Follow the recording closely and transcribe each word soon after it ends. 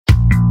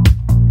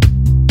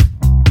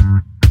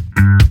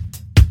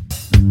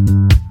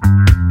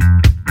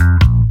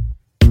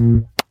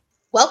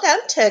Welcome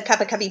to Cup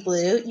of Cubby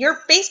Blue. Your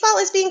baseball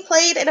is being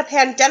played in a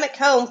pandemic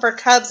home for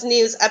Cubs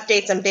news,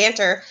 updates, and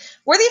banter.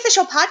 We're the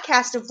official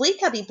podcast of Bleed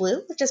Cubby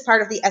Blue, which is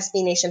part of the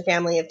SB Nation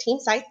family of team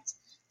sites.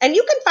 And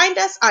you can find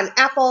us on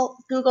Apple,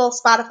 Google,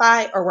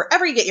 Spotify, or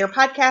wherever you get your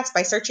podcasts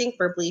by searching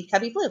for Bleed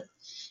Cubby Blue.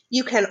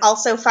 You can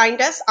also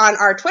find us on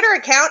our Twitter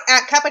account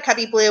at Cup of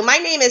Cubby Blue. My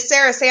name is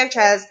Sarah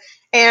Sanchez,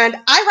 and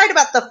I write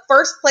about the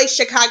first place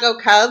Chicago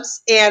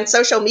Cubs and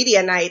social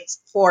media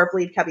nights for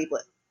Bleed Cubby Blue.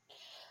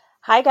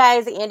 Hi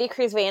guys, Andy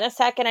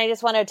Cruz-Vanasek, and I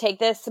just want to take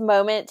this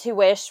moment to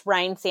wish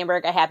Ryan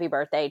Sandberg a happy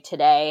birthday.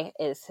 Today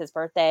is his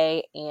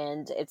birthday,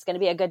 and it's going to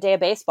be a good day of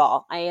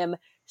baseball. I am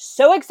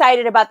so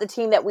excited about the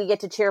team that we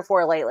get to cheer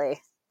for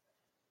lately.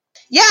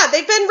 Yeah,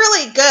 they've been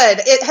really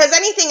good. Has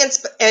anything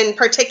in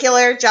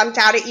particular jumped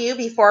out at you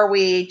before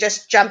we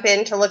just jump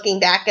into looking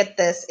back at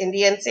this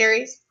Indian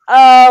series?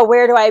 Oh,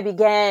 where do I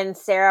begin,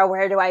 Sarah?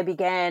 Where do I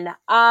begin?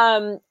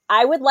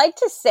 I would like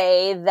to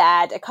say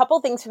that a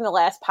couple things from the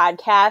last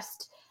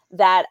podcast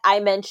that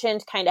I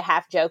mentioned kind of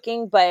half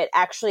joking, but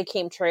actually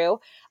came true.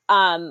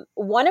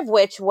 One of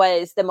which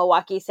was the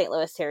Milwaukee-St.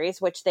 Louis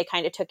series, which they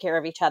kind of took care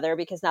of each other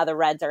because now the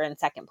Reds are in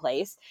second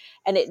place.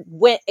 And it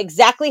went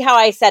exactly how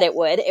I said it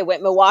would. It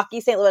went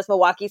Milwaukee-St. Louis,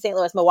 Milwaukee-St.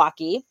 Louis,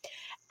 Milwaukee.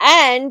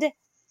 And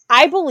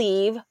I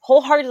believe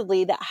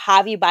wholeheartedly that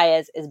Javi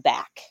Baez is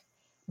back.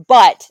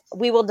 But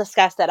we will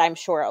discuss that, I'm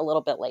sure, a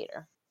little bit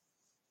later.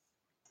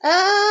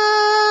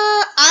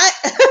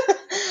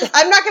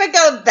 I'm not going to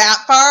go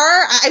that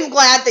far. I'm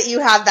glad that you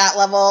have that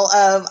level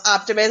of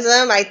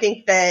optimism. I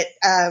think that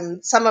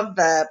some of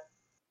the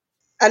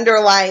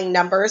underlying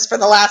numbers for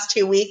the last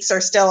 2 weeks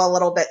are still a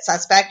little bit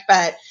suspect,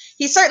 but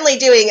he's certainly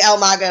doing El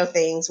Mago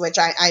things, which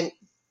I'm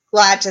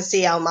glad to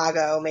see El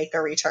Mago make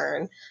a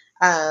return.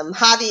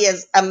 Javi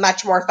is a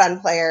much more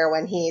fun player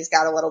when he's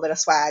got a little bit of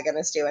swag and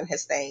is doing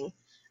his thing.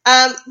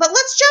 But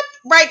let's jump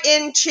right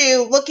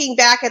into looking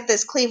back at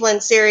this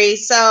Cleveland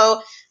series.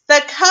 So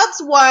the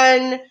Cubs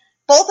won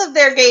both of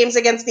their games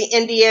against the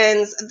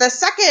Indians. The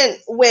second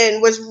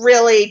win was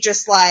really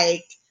just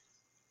like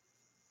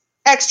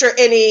extra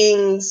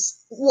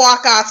innings,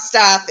 walk-off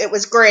stuff. It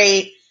was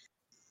great.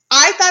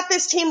 I thought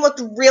this team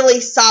looked really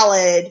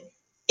solid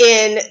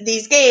in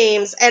these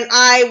games, and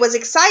I was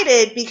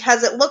excited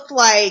because it looked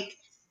like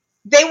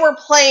they were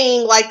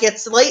playing like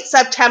it's late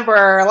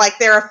September, like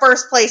they're a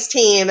first-place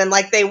team, and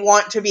like they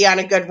want to be on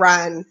a good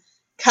run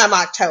come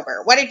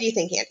October. What did you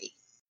think, Andy?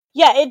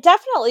 Yeah, it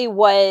definitely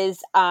was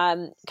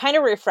kind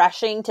of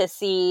refreshing to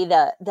see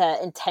the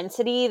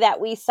intensity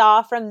that we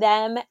saw from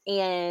them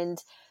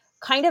and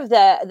kind of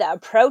the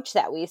approach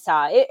that we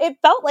saw. It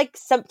felt like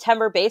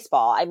September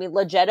baseball. I mean,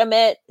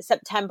 legitimate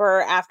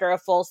September after a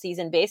full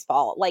season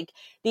baseball. Like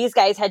these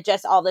guys had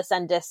just all of a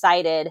sudden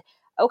decided,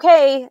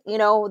 okay,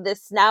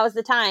 this now is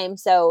the time.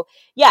 So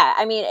yeah,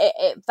 I mean,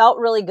 it felt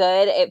really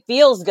good. It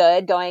feels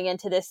good going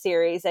into this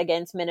series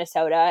against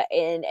Minnesota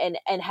and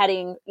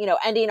heading,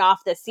 ending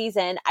off this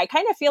season. I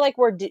kind of feel like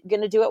we're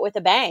going to do it with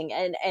a bang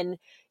and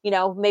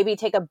maybe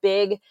take a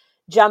big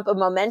jump of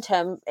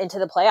momentum into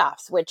the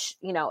playoffs, which,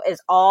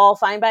 is all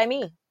fine by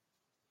me.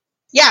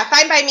 Yeah,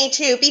 fine by me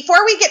too.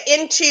 Before we get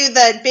into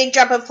the big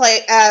jump of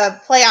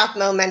playoff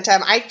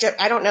momentum, I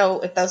don't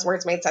know if those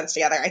words made sense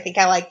together. I think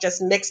I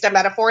just mixed a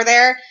metaphor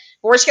there.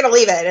 But we're just going to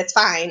leave it. It's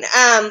fine.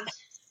 I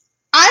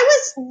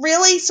was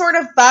really sort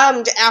of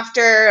bummed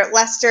after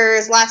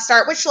Lester's last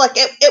start, which look,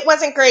 it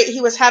wasn't great.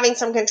 He was having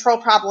some control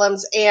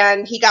problems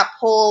and he got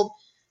pulled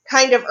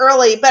kind of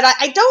early. But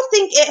I don't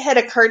think it had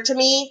occurred to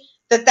me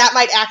that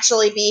might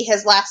actually be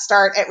his last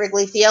start at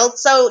Wrigley Field.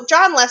 So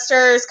John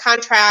Lester's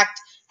contract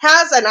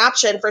has an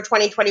option for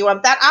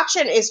 2021. That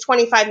option is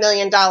 $25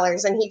 million,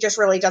 and he just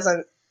really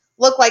doesn't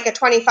look like a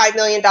 $25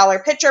 million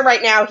pitcher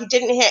right now. He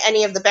didn't hit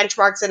any of the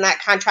benchmarks in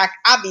that contract,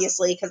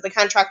 obviously, because the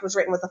contract was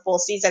written with a full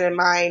season in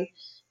mind,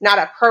 not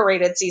a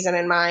prorated season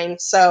in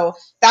mind. So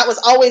that was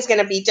always going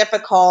to be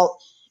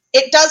difficult.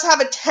 It does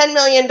have a $10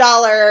 million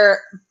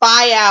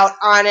buyout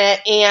on it,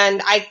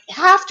 and I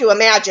have to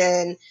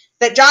imagine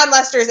that John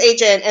Lester's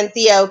agent and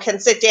Theo can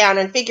sit down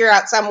and figure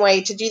out some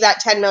way to do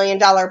that $10 million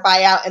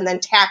buyout and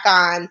then tack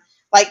on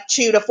like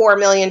 $2 to $4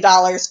 million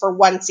for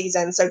one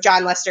season so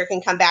John Lester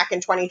can come back in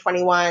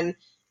 2021.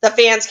 The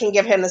fans can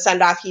give him the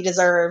send-off he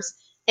deserves.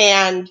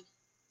 And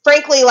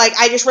frankly,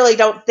 I just really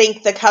don't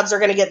think the Cubs are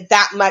going to get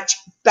that much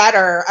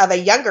better of a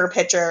younger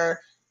pitcher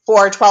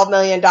for $12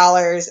 million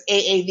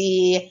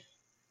AAV.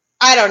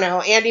 I don't know.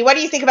 Andy, what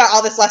do you think about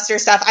all this Lester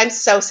stuff? I'm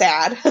so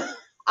sad.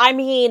 I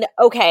mean,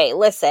 okay,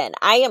 listen,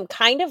 I am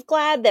kind of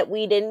glad that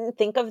we didn't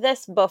think of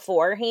this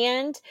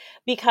beforehand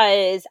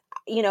because,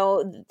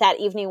 that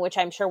evening, which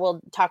I'm sure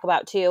we'll talk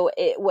about too,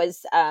 it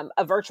was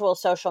a virtual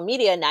social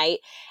media night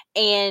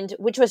and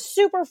which was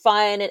super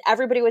fun and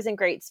everybody was in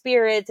great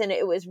spirits. And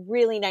it was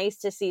really nice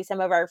to see some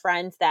of our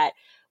friends that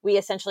we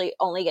essentially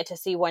only get to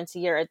see once a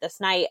year at this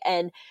night.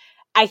 And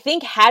I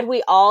think had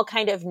we all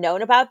kind of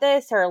known about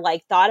this or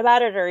thought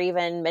about it or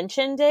even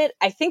mentioned it,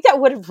 I think that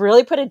would have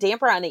really put a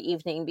damper on the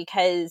evening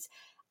because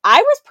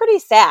I was pretty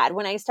sad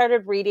when I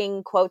started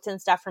reading quotes and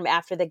stuff from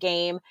after the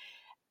game.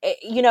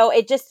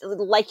 it just,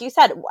 like you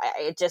said,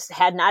 it just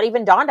had not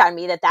even dawned on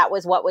me that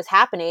was what was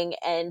happening.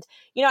 And,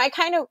 I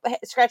kind of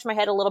scratched my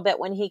head a little bit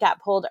when he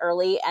got pulled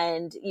early,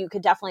 and you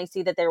could definitely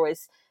see that there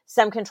was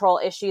some control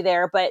issue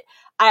there. But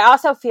I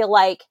also feel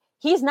like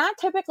he's not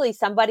typically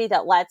somebody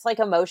that lets like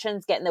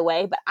emotions get in the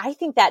way, but I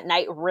think that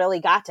night really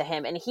got to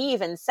him. And he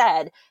even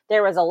said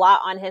there was a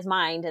lot on his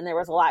mind and there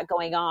was a lot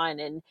going on.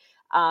 And,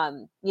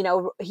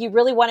 he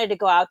really wanted to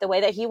go out the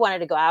way that he wanted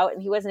to go out,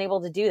 and he wasn't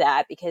able to do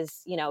that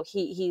because,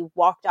 he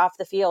walked off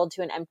the field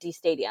to an empty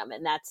stadium,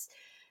 and that's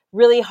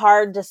really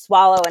hard to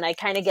swallow. And I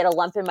kind of get a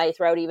lump in my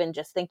throat even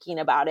just thinking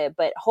about it,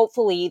 but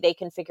hopefully they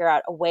can figure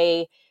out a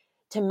way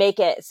to make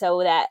it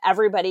so that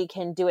everybody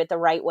can do it the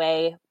right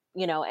way,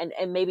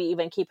 and maybe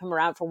even keep him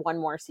around for one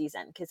more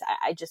season. Because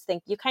I just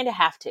think you kind of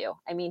have to.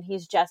 I mean,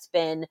 he's just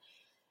been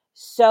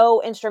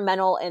so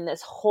instrumental in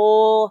this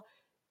whole,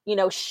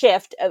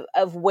 shift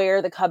of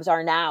where the Cubs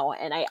are now.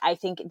 And I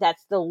think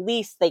that's the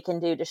least they can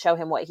do to show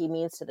him what he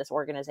means to this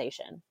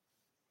organization.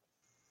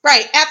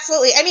 Right,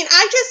 absolutely. I mean,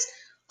 I just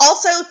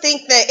also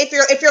think that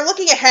if you're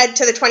looking ahead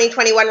to the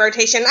 2021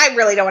 rotation, I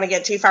really don't want to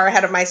get too far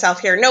ahead of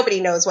myself here. Nobody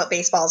knows what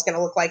baseball is going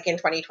to look like in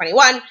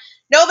 2021.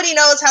 Nobody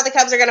knows how the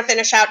Cubs are going to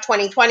finish out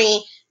 2020.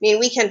 I mean,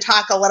 we can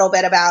talk a little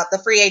bit about the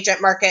free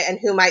agent market and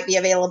who might be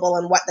available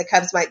and what the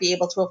Cubs might be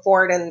able to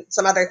afford and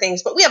some other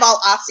things, but we have all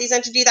off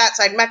season to do that.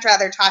 So I'd much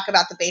rather talk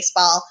about the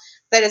baseball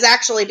that is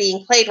actually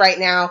being played right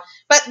now.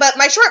 But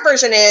my short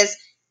version is,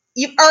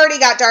 you've already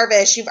got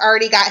Darvish, you've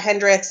already got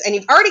Hendricks, and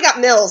you've already got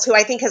Mills, who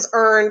I think has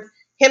earned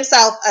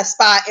himself a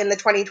spot in the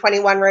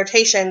 2021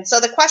 rotation. So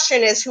the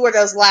question is, who are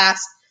those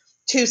last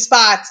two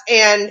spots?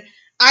 And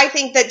I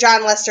think that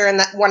John Lester in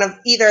that one of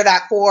either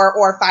that 4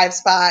 or 5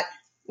 spot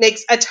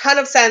makes a ton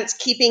of sense,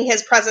 keeping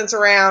his presence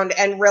around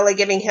and really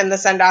giving him the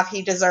send-off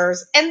he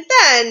deserves. And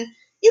then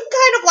you can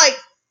kind of like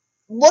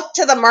look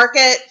to the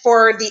market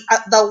for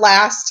the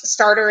last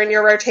starter in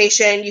your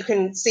rotation. You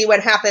can see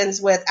what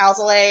happens with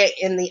Alzolay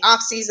in the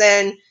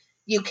offseason.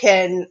 You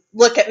can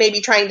look at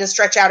maybe trying to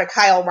stretch out a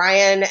Kyle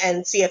Ryan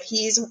and see if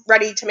he's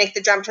ready to make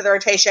the jump to the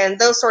rotation.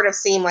 Those sort of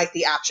seem like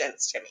the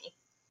options to me.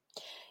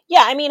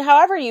 Yeah, I mean,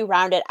 however you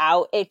round it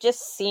out, it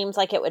just seems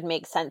like it would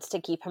make sense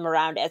to keep him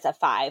around as a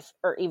 5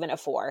 or even a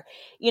 4.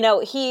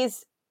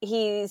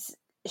 He's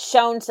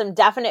shown some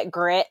definite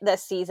grit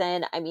this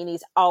season. I mean,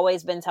 he's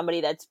always been somebody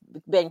that's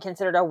been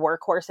considered a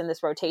workhorse in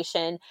this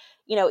rotation.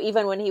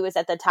 Even when he was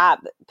at the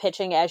top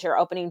pitching as your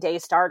opening day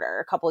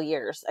starter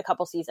a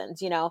couple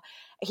seasons,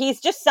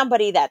 he's just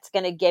somebody that's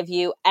going to give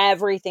you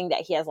everything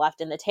that he has left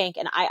in the tank.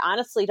 And I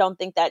honestly don't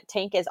think that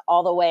tank is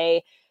all the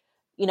way,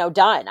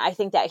 done. I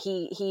think that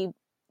he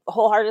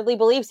wholeheartedly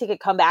believes he could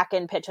come back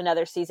and pitch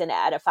another season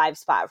at a 5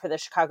 spot for the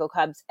Chicago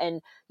Cubs.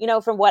 And,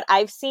 from what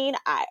I've seen,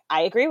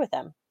 I agree with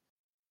him.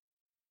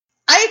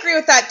 I agree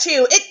with that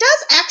too. It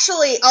does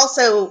actually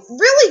also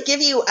really give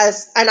you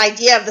an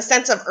idea of the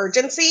sense of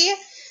urgency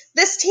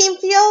this team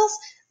feels,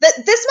 that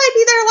this might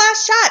be their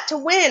last shot to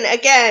win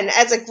again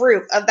as a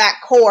group of that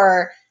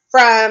core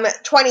from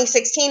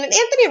 2016. And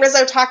Anthony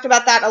Rizzo talked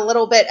about that a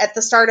little bit at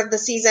the start of the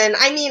season.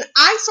 I mean,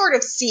 I sort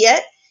of see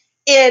it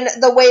in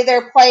the way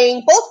they're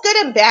playing, both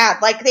good and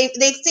bad. Like they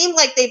seem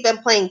like they've been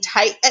playing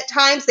tight at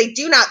times. They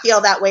do not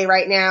feel that way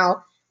right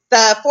now.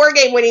 The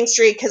 4-game winning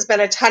streak has been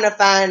a ton of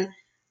fun.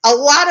 A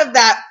lot of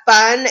that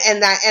fun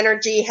and that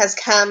energy has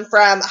come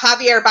from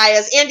Javier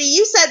Baez. Andy,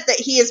 you said that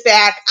he is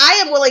back.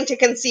 I am willing to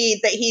concede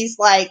that he's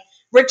like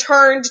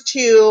returned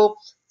to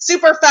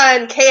super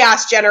fun,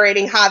 chaos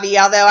generating Javi,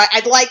 although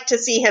I'd like to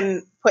see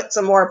him put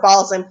some more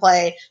balls in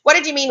play. What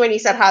did you mean when you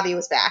said Javi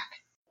was back?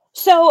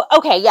 So,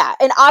 okay, yeah.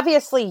 And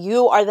obviously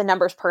you are the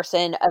numbers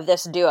person of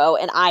this duo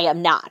and I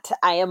am not.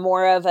 I am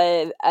more of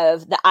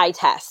the eye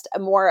test,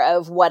 more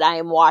of what I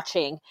am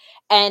watching.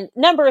 And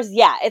numbers,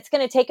 yeah, it's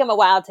going to take him a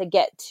while to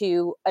get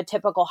to a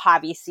typical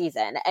Javi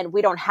season, and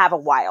we don't have a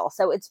while.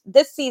 So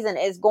this season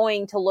is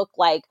going to look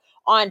like,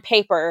 on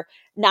paper,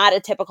 not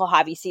a typical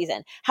Javi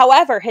season.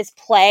 However, his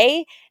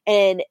play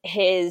and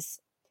his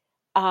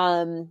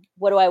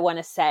what do I want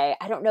to say?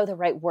 I don't know the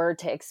right word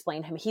to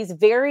explain him. He's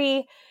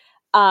very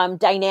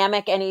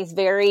dynamic, and he's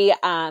very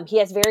he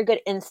has very good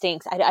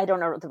instincts. I don't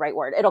know the right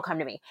word. It'll come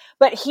to me.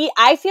 But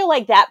I feel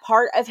like that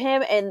part of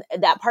him and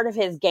that part of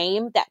his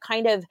game that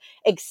kind of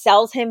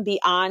excels him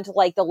beyond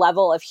like the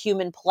level of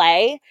human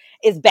play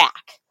is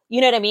back.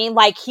 You know what I mean?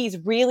 Like he's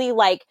really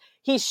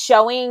he's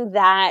showing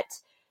that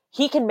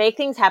he can make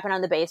things happen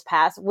on the base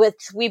pass,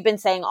 which we've been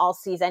saying all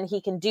season.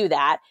 He can do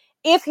that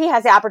if he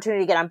has the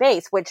opportunity to get on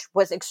base, which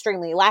was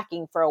extremely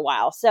lacking for a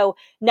while. So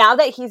now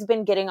that he's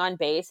been getting on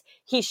base,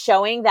 he's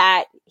showing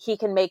that he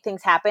can make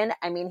things happen.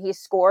 I mean, he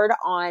scored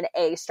on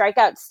a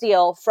strikeout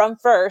steal from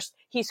first.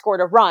 He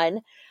scored a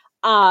run.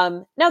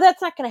 Now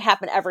that's not going to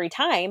happen every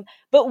time,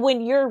 but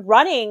when you're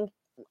running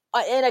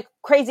in a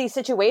crazy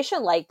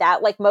situation like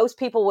that, like most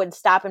people would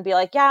stop and be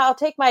like, yeah, I'll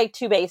take my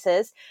 2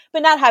 bases,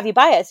 but not Javi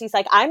Baez. He's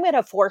like, I'm going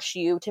to force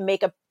you to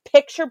make a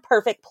picture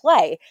perfect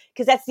play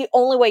because that's the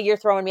only way you're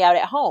throwing me out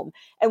at home.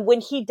 And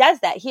when he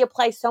does that, he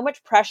applies so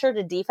much pressure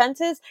to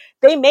defenses.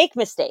 They make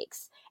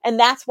mistakes. And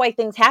that's why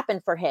things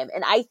happen for him.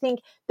 And I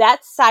think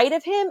that side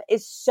of him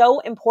is so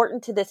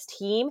important to this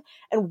team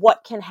and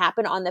what can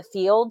happen on the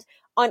field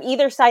on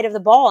either side of the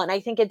ball. And I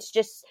think it's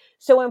just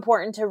so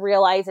important to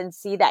realize and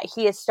see that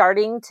he is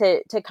starting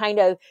to kind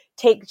of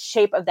take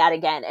shape of that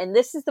again. And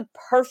this is the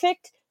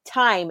perfect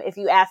time, if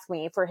you ask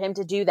me, for him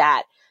to do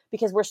that,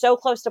 because we're so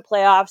close to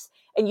playoffs,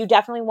 and you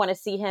definitely want to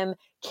see him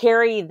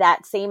carry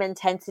that same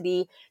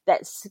intensity,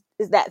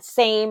 that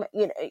same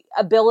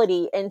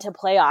ability into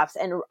playoffs,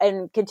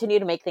 and continue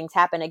to make things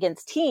happen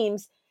against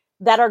teams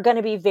that are going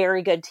to be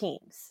very good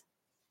teams.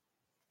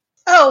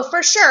 Oh,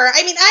 for sure.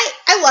 I mean,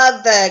 I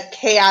love the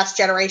chaos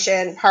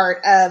generation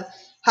part of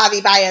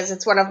Javi Baez.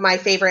 It's one of my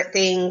favorite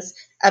things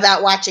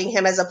about watching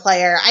him as a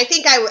player. I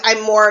think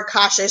I'm more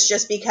cautious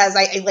just because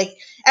I like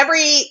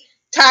every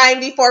time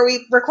before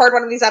we record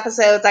one of these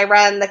episodes, I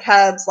run the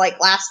Cubs like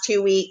last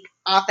 2-week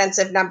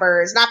offensive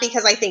numbers, not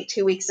because I think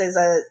 2 weeks is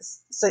a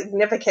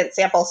significant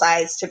sample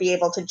size to be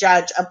able to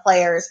judge a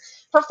player's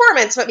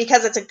performance, but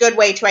because it's a good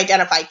way to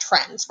identify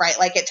trends, right?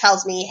 Like it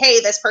tells me, hey,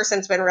 this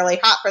person's been really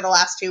hot for the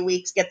last 2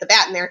 weeks, get the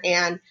bat in their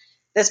hand.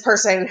 This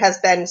person has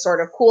been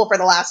sort of cool for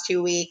the last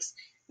 2 weeks.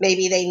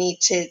 Maybe they need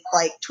to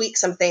like tweak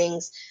some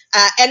things.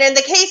 And in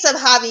the case of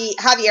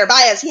Javier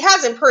Baez, he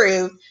has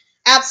improved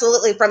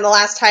absolutely from the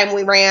last time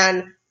we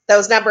ran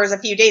those numbers a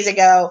few days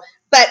ago.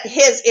 But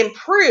his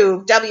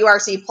improved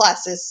WRC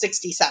plus is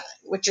 67,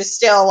 which is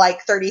still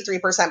like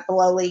 33%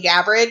 below league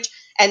average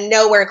and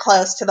nowhere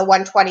close to the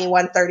 120,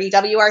 130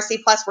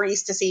 WRC plus we're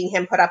used to seeing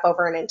him put up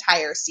over an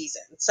entire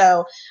season.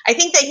 So I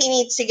think that he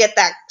needs to get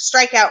that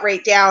strikeout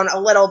rate down a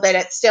little bit.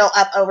 It's still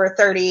up over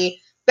 30,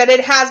 but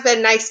it has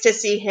been nice to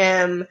see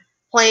him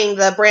playing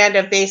the brand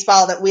of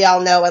baseball that we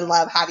all know and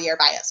love Javier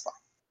Baez for.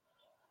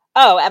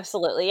 Oh,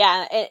 absolutely.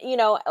 Yeah.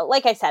 And,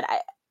 like I said,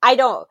 I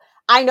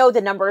know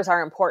the numbers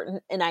are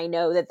important, and I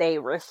know that they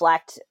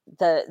reflect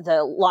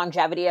the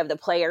longevity of the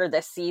player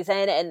this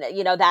season. And,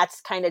 that's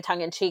kind of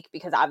tongue in cheek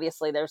because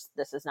obviously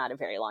this is not a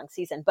very long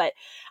season, but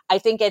I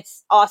think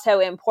it's also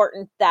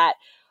important that,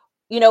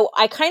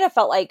 I kind of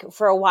felt like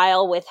for a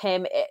while with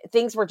him,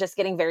 things were just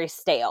getting very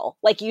stale.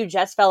 Like you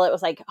just felt it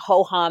was like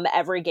ho-hum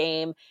every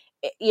game.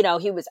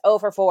 He was 0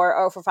 for 4,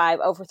 0 for 5,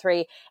 0 for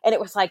 3. And it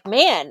was like,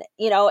 man,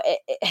 is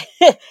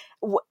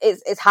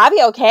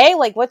Javi okay?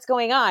 Like what's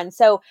going on?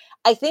 So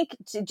I think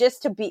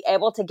to be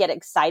able to get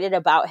excited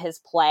about his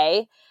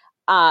play,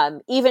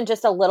 even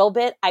just a little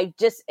bit, I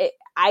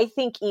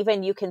think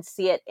even you can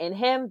see it in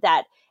him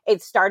that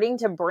it's starting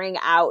to bring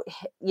out,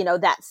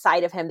 that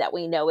side of him that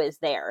we know is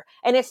there.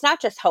 And it's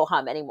not just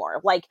ho-hum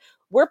anymore. Like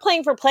we're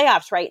playing for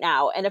playoffs right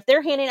now. And if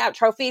they're handing out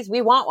trophies,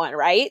 we want one,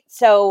 right?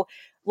 So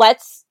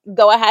let's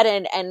go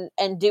ahead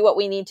and do what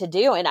we need to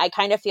do. And I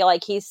kind of feel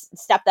like he's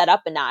stepped that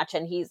up a notch,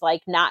 and he's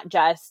like not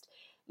just,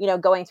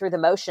 going through the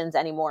motions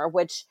anymore,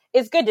 which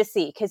is good to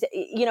see. Cause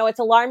it's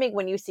alarming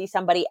when you see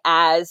somebody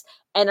as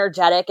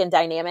energetic and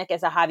dynamic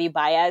as a Javi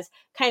Baez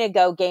kind of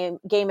go game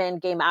in,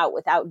 game out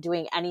without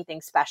doing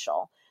anything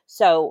special.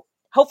 So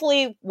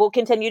hopefully we'll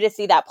continue to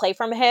see that play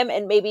from him,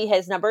 and maybe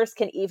his numbers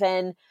can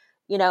even,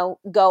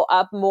 go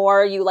up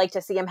more. You like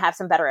to see him have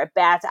some better at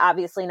bats,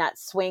 obviously not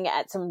swing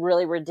at some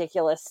really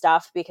ridiculous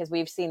stuff because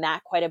we've seen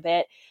that quite a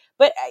bit.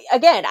 But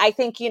again, I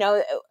think,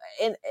 I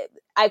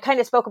kind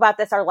of spoke about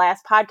this our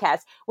last podcast.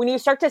 When you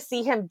start to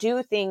see him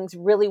do things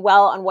really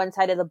well on one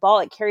side of the ball,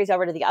 it carries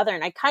over to the other.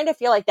 And I kind of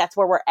feel like that's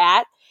where we're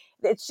at.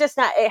 It's just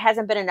it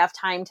hasn't been enough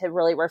time to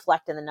really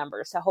reflect in the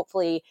numbers. So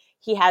hopefully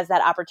he has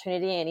that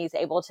opportunity and he's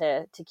able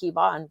to keep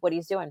on what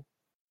he's doing.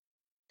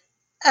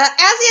 As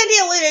Andy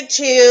alluded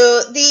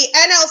to,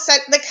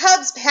 the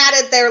Cubs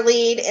padded their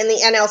lead in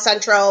the NL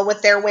Central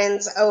with their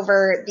wins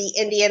over the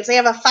Indians. They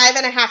have a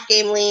 5.5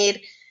 game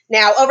lead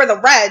now over the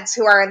Reds,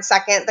 who are in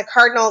second. The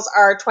Cardinals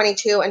are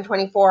 22 and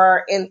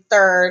 24 in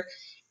third.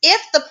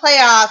 If the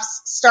playoffs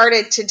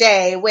started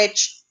today,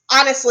 which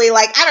honestly,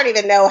 like, I don't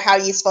even know how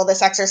useful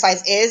this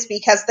exercise is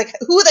because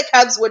who the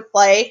Cubs would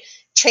play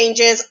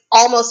changes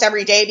almost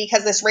every day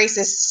because this race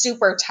is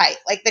super tight.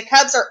 Like, the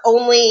Cubs are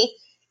only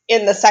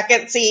in the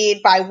second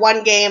seed by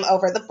 1 game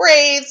over the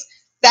Braves.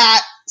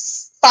 That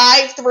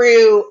 5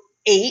 through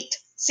 8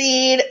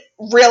 seed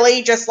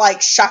really just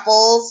like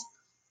shuffles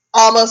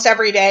almost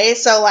every day.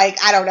 So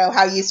like, I don't know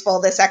how useful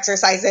this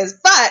exercise is,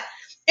 but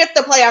if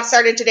the playoffs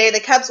started today,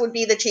 the Cubs would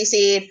be the 2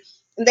 seed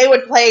and they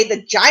would play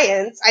the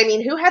Giants. I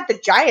mean, who had the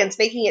Giants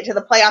making it to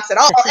the playoffs at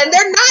all? And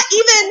they're not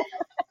even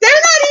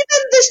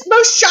the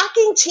most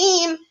shocking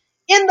team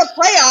in the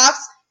playoffs.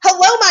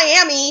 Hello,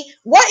 Miami.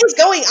 What is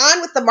going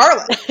on with the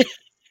Marlins?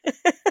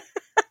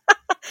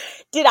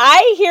 Did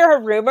I hear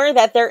a rumor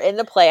that they're in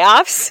the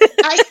playoffs?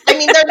 I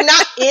mean, they're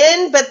not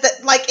in, but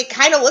it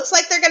kind of looks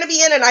like they're going to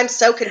be in, and I'm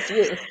so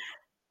confused.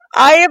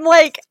 I am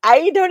like,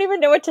 I don't even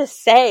know what to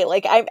say.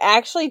 Like, I'm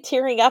actually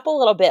tearing up a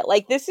little bit.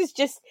 Like, this is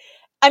just,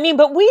 I mean,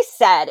 but we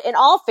said, in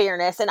all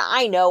fairness, and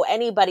I know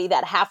anybody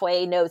that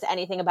halfway knows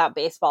anything about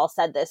baseball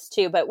said this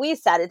too, but we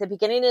said at the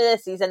beginning of the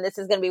season, this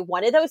is going to be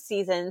one of those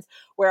seasons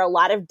where a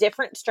lot of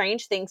different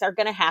strange things are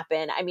going to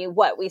happen. I mean,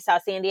 we saw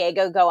San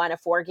Diego go on a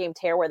 4-game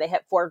tear where they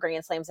hit 4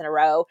 grand slams in a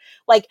row.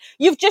 Like,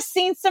 you've just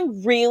seen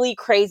some really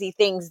crazy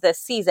things this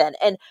season.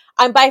 And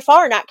I'm by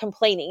far not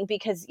complaining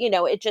because,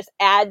 it just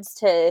adds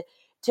to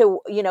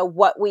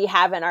what we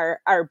have in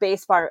our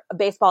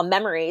baseball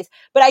memories.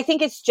 But I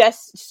think it's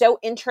just so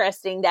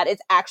interesting that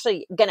it's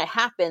actually going to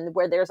happen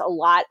where there's a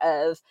lot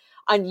of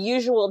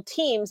unusual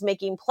teams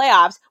making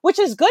playoffs, which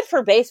is good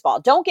for baseball.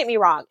 Don't get me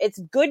wrong. It's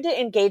good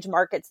to engage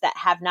markets that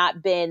have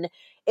not been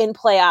in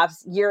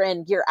playoffs year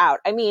in, year out.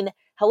 I mean,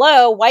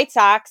 hello, White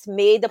Sox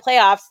made the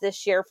playoffs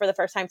this year for the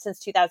first time since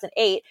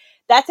 2008.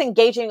 That's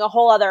engaging a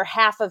whole other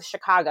half of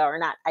Chicago, or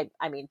not.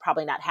 I mean,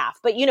 probably not half,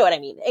 but you know what I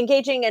mean?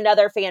 Engaging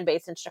another fan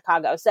base in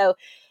Chicago. So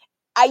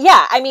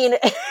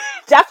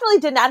definitely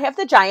did not have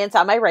the Giants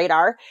on my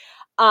radar.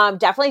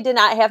 Definitely did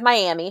not have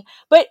Miami.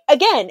 But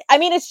again, I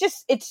mean,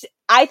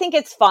 I think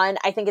it's fun.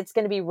 I think it's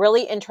going to be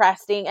really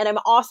interesting. And I'm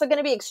also going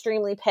to be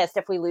extremely pissed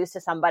if we lose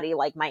to somebody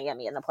like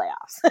Miami in the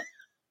playoffs.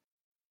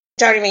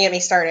 Don't even get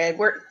me started.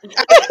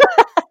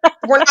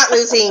 We're not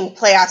losing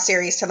playoff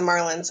series to the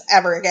Marlins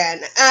ever again.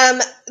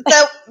 The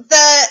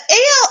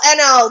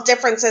AL-NL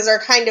differences are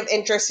kind of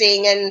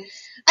interesting, and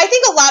I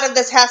think a lot of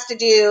this has to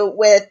do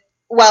with,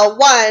 well,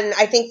 one,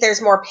 I think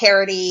there's more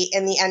parity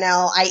in the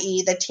NL,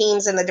 i.e. the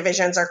teams in the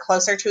divisions are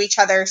closer to each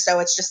other, so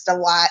it's just a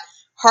lot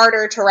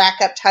harder to rack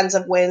up tons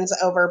of wins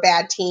over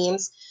bad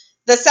teams.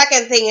 The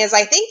second thing is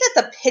I think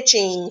that the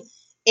pitching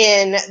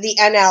in the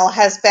NL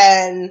has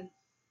been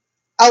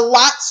a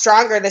lot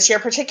stronger this year,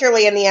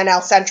 particularly in the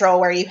NL Central,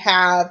 where you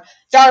have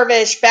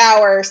Darvish,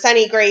 Bauer,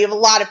 Sonny Gray, you have a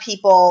lot of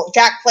people,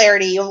 Jack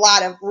Flaherty, you have a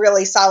lot of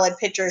really solid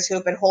pitchers who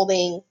have been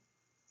holding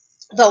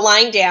the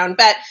line down.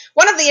 But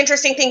one of the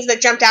interesting things that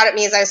jumped out at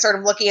me as I was sort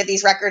of looking at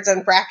these records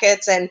and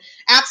brackets, and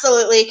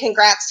absolutely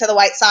congrats to the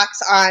White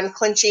Sox on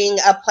clinching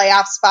a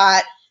playoff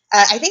spot.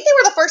 I think they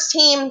were the first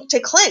team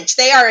to clinch.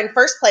 They are in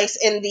first place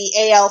in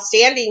the AL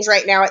standings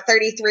right now at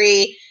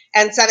 33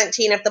 and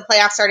 17. If the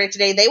playoffs started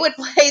today, they would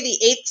play the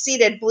 8th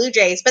seeded Blue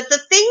Jays. But the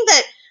thing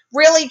that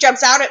really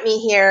jumps out at me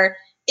here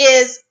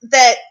is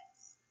that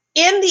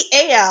in the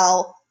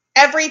AL,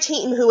 every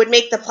team who would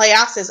make the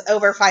playoffs is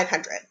over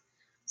 500.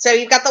 So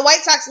you've got the White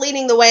Sox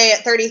leading the way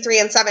at 33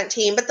 and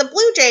 17, but the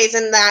Blue Jays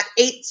in that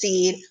 8th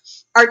seed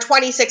are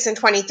 26 and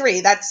 23.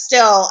 That's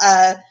still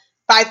a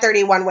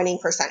 531 winning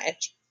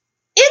percentage.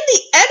 In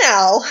the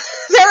NL,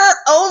 there are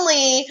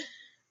only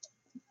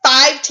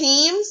 5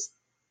 teams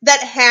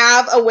that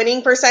have a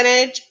winning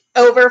percentage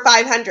over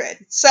 500.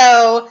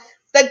 So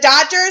the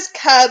Dodgers,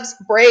 Cubs,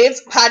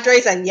 Braves,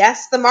 Padres, and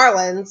yes, the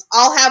Marlins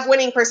all have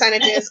winning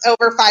percentages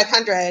over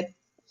 500.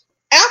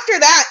 After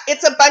that,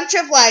 it's a bunch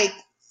of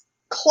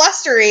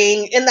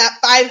clustering in that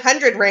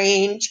 500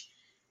 range,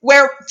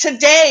 where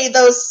today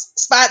those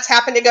spots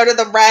happen to go to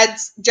the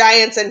Reds,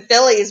 Giants, and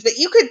Phillies, but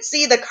you could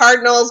see the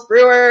Cardinals,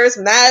 Brewers,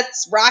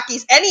 Mets,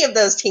 Rockies, any of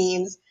those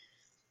teams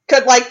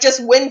could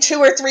just win 2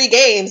 or 3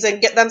 games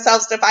and get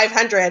themselves to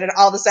 500 and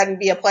all of a sudden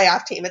be a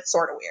playoff team. It's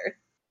sort of weird.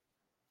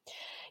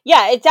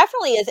 Yeah, it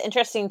definitely is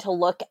interesting to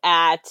look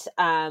at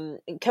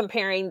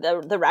comparing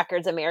the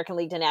records, American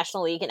League to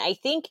National League. And I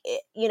think,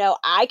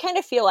 I kind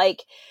of feel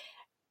like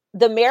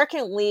the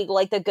American League,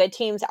 the good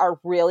teams are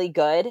really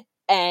good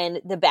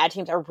and the bad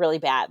teams are really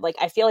bad.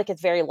 I feel like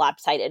it's very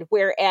lopsided.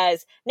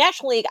 Whereas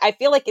National League, I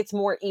feel like it's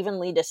more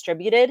evenly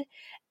distributed.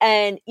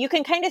 And you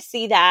can kind of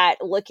see that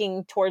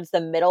looking towards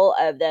the middle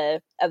of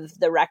the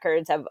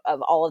records of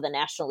all of the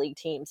National League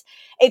teams.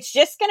 It's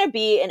just going to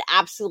be an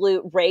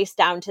absolute race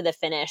down to the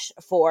finish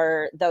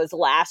for those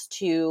last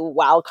 2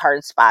 wild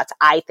card spots,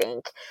 I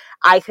think.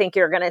 I think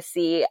you're going to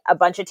see a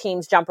bunch of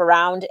teams jump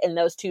around in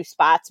those 2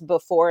 spots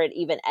before it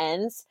even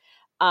ends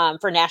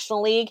for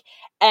National League.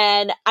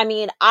 And I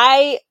mean,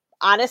 I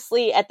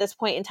honestly, at this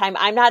point in time,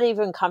 I'm not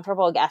even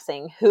comfortable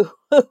guessing who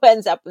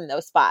ends up in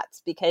those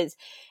spots, because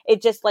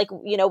it just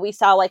we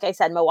saw, like I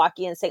said,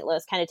 Milwaukee and St.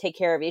 Louis kind of take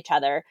care of each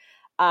other.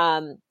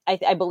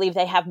 I believe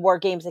they have more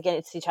games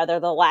against each other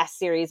the last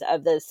series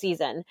of the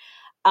season.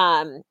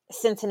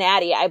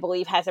 Cincinnati, I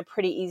believe, has a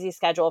pretty easy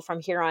schedule from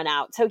here on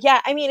out. So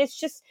yeah, I mean, it's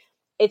just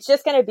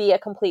going to be a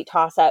complete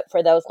toss up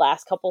for those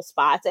last couple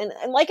spots. And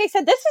like I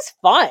said, this is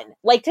fun.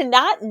 To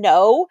not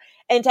know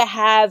and to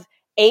have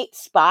 8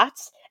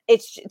 spots,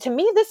 to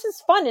me, this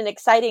is fun and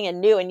exciting and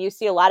new. And you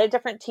see a lot of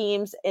different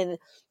teams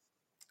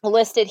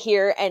listed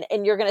here,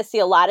 and you're going to see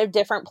a lot of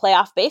different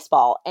playoff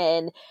baseball.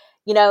 And,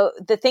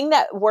 the thing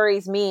that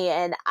worries me,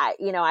 and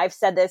I've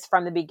said this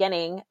from the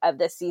beginning of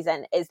this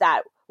season, is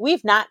that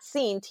we've not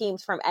seen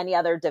teams from any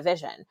other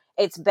division.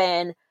 It's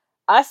been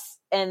us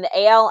in the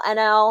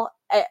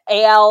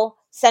AL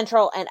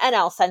Central and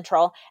NL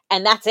Central,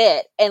 and that's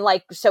it. And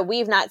so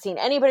we've not seen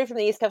anybody from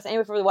the East Coast,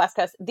 anybody from the West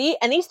Coast.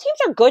 And these teams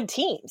are good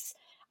teams.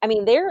 I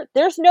mean,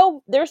 there's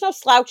no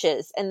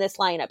slouches in this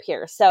lineup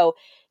here. So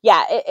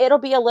yeah, it'll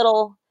be a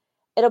little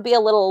it'll be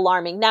a little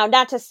alarming. Now,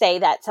 not to say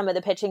that some of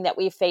the pitching that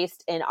we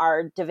faced in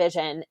our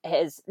division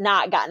has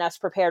not gotten us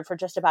prepared for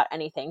just about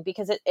anything,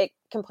 because it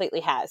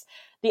completely has.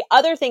 The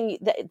other thing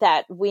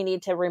that we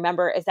need to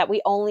remember is that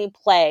we only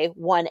play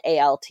one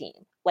AL team.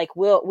 Like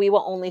we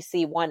will only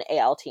see one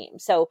AL team.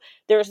 So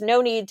there's no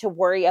need to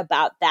worry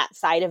about that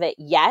side of it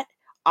yet.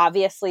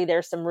 Obviously,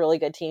 there's some really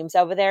good teams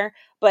over there,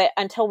 but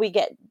until we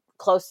get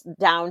close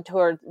down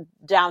through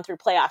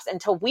playoffs,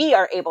 until we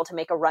are able to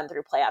make a run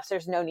through playoffs,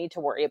 there's no need to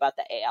worry about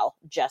the AL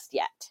just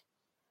yet.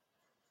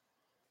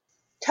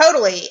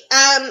 Totally.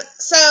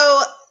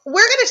 So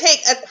we're going to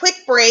take a quick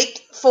break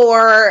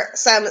for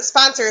some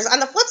sponsors. On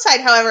the flip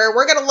side, however,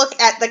 we're going to look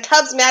at the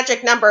Cubs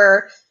magic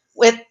number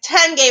with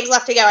 10 games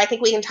left to go. I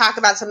think we can talk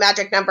about some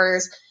magic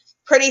numbers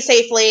pretty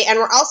safely. And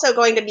we're also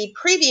going to be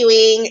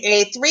previewing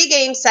a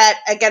 3-game set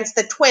against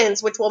the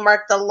Twins, which will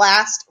mark the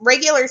last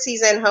regular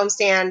season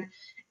homestand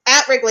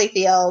at Wrigley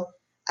Field.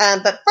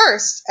 But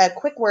first, a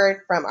quick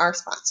word from our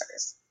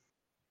sponsors.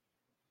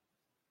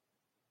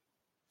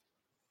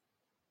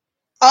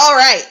 All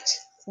right,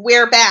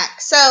 we're back.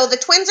 So the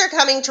Twins are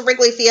coming to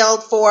Wrigley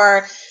Field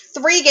for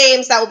 3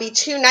 games. That will be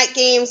 2 night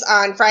games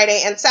on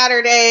Friday and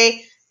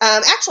Saturday.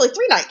 Actually,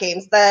 3 night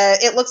games.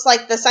 It looks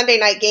like the Sunday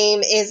night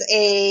game is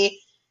a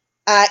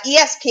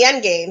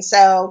ESPN game,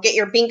 so get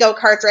your bingo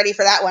cards ready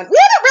for that one. We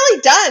haven't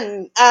really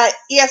done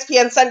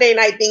ESPN Sunday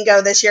night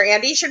bingo this year,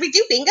 Andy. Should we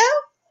do bingo?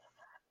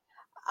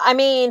 I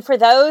mean, for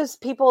those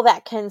people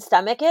that can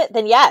stomach it,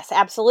 then yes,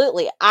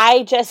 absolutely.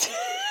 I just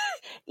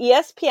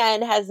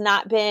ESPN has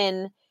not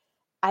been,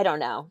 I don't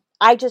know.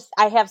 I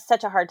have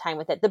such a hard time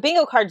with it. The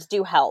bingo cards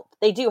do help.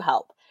 They do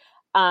help.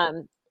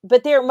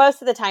 But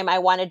most of the time I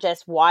want to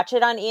just watch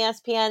it on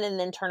ESPN and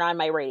then turn on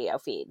my radio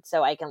feed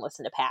so I can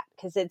listen to Pat,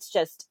 because it's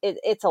just,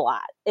 it's a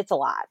lot. It's a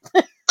lot.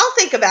 I'll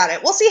think about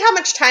it. We'll see how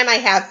much time I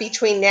have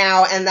between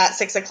now and that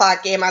 6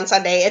 o'clock game on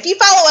Sunday. If you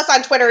follow us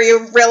on Twitter,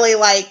 you're really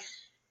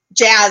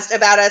jazzed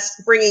about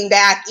us bringing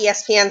back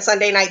ESPN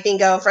Sunday Night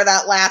Bingo for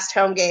that last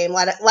home game.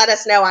 Let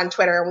us know on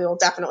Twitter, and we will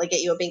definitely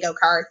get you a bingo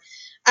card.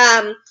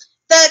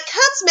 The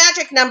Cubs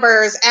magic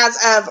numbers as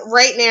of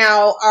right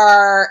now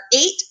are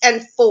 8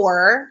 and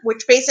 4,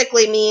 which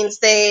basically means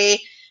they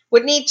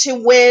would need to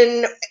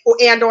win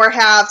and or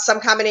have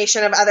some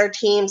combination of other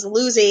teams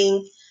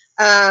losing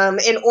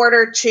in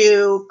order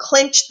to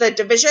clinch the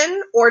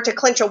division or to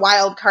clinch a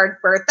wild card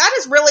berth. That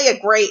is really a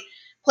great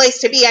place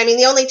to be. I mean,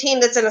 the only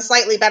team that's in a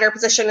slightly better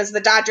position is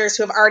the Dodgers,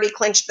 who have already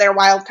clinched their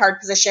wild card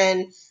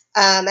position.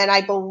 And I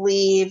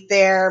believe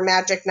their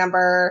magic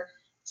number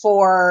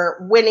for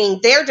winning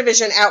their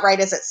division outright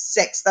is at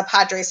 6. The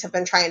Padres have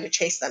been trying to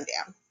chase them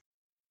down.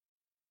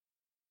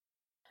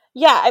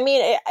 Yeah, I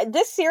mean,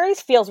 this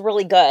series feels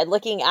really good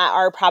looking at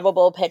our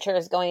probable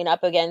pitchers going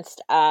up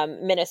against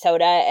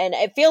Minnesota. And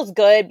it feels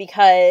good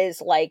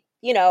because,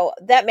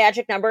 that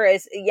magic number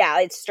is,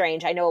 it's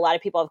strange. I know a lot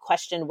of people have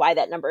questioned why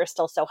that number is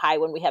still so high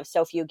when we have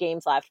so few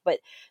games left. But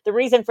the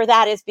reason for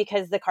that is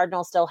because the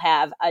Cardinals still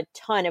have a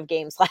ton of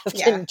games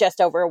left in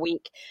just over a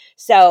week.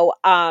 So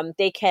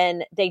they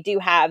do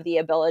have the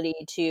ability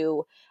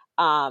to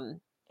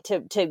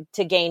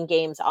gain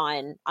games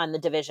on the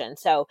division.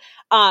 So,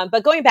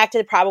 but going back to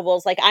the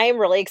probables, I am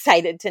really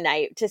excited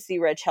tonight to see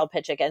Rich Hill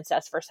pitch against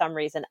us for some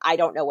reason. I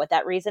don't know what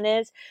that reason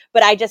is,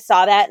 but I just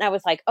saw that and I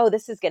was like, oh,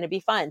 this is going to be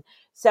fun.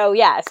 So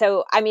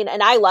I mean,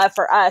 and I love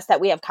for us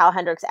that we have Kyle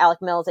Hendricks, Alec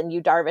Mills, and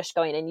Yu Darvish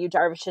going, and Yu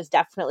Darvish is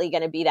definitely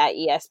going to be that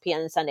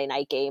ESPN Sunday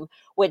night game,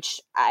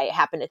 which I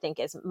happen to think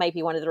might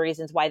be one of the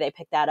reasons why they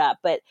picked that up.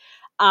 But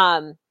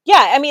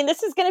I mean,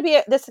 this is going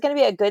to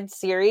be a good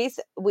series.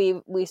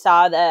 We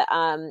saw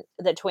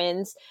the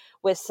Twins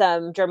with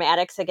some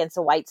dramatics against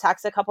the White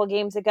Sox a couple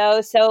games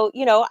ago. So,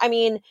 I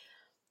mean,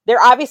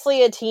 they're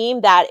obviously a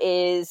team that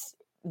is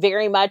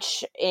very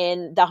much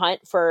in the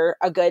hunt for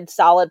a good,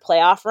 solid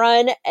playoff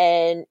run.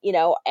 And,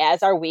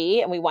 as are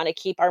we, and we want to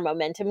keep our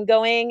momentum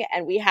going,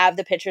 and we have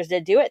the pitchers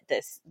to do it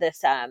this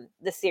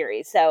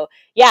series. So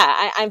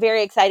I'm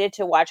very excited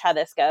to watch how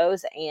this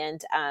goes.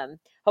 And,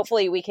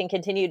 hopefully we can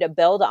continue to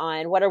build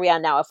on, what are we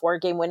on now, a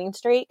 4-game winning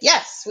streak?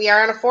 Yes, we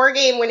are on a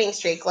 4-game winning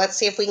streak. Let's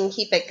see if we can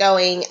keep it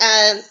going.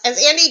 As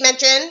Andy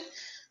mentioned,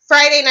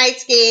 Friday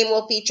night's game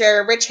will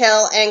feature Rich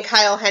Hill and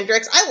Kyle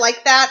Hendricks. I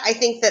like that. I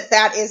think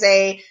that is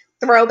a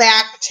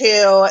throwback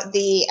to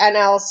the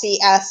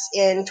NLCS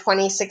in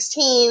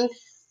 2016.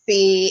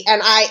 Rich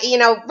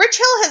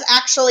Hill has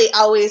actually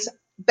always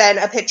been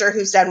a pitcher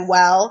who's done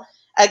well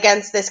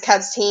against this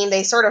Cubs team.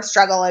 They sort of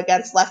struggle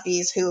against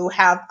lefties who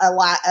have a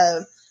lot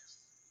of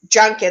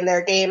junk in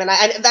their game, and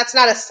that's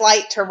not a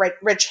slight to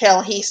Rich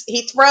Hill. He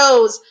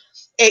throws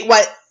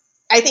what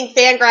I think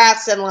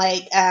Fangraphs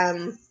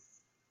and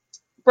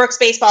Brooks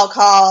Baseball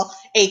call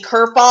a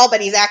curveball,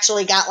 but he's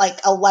actually got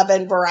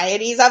 11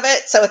 varieties of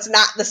it, so it's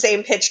not the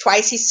same pitch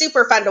twice. He's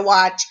super fun to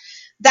watch.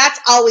 That's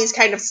always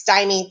kind of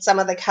stymied some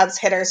of the Cubs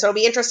hitters, so it'll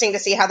be interesting to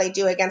see how they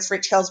do against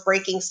Rich Hill's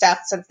breaking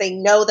stuff, since they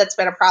know that's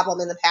been a problem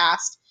in the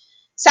past.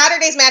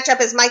 Saturday's matchup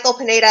is Michael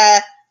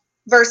Pineda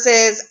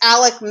versus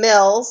Alec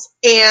Mills,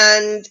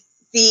 and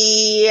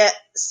the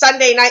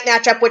Sunday night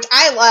matchup, which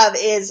I love,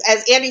 is,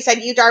 as Andy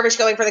said, Yu Darvish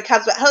going for the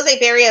Cubs, but Jose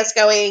Barrios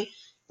going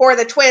for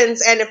the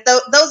Twins. And if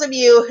those of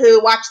you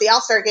who watched the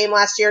All-Star game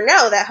last year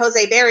know that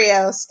Jose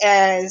Barrios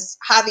is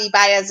Javi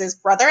Baez's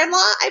brother-in-law,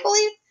 I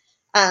believe.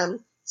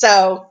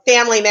 So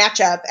family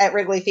matchup at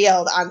Wrigley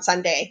Field on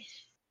Sunday.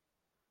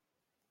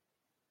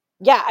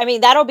 Yeah, I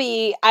mean, that'll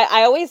be,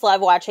 I always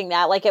love watching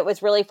that. Like, it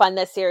was really fun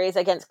this series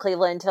against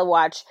Cleveland to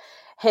watch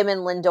him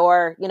and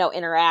Lindor,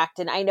 interact.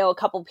 And I know a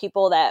couple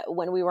people that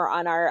when we were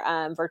on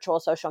our virtual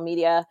social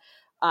media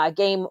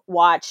game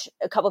watch,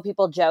 a couple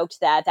people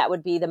joked that that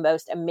would be the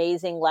most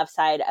amazing left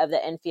side of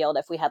the infield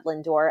if we had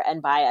Lindor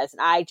and Baez.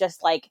 And I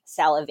just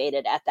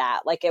salivated at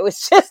that. Like, it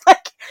was just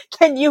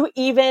can you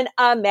even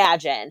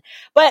imagine?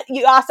 But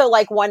you also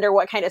wonder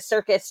what kind of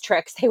circus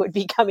tricks they would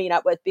be coming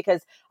up with,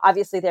 because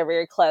obviously they're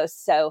very close.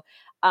 So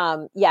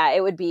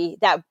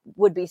that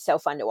would be so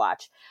fun to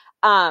watch.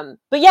 But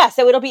yeah,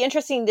 so it'll be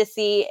interesting to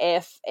see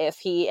if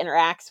he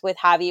interacts with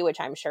Javi,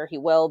 which I'm sure he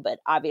will, but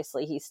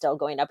obviously he's still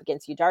going up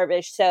against Yu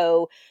Darvish.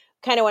 So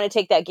kind of want to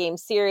take that game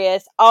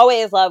serious.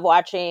 Always love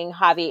watching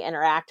Javi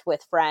interact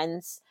with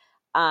friends,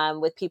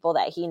 with people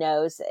that he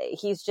knows.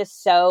 He's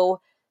just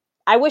so,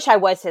 I wish I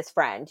was his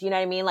friend. You know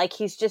what I mean?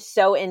 He's just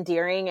so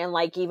endearing. And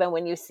even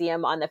when you see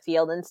him on the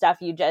field and stuff,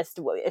 you just,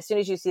 as soon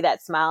as you see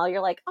that smile,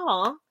 you're like,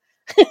 aw,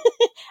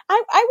 I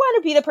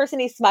want to be the person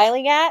he's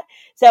smiling at.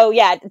 So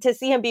yeah, to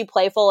see him be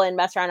playful and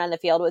mess around on the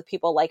field with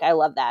people, I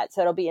love that.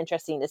 So it'll be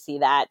interesting to see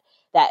that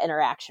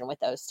interaction with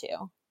those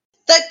two.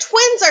 The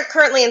Twins are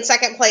currently in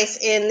second place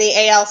in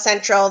the AL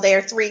Central. They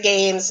are 3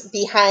 games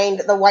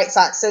behind the White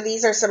Sox. So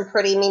these are some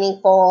pretty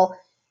meaningful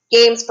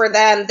games for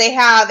them. They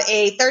have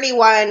a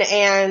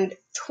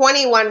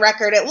 31-21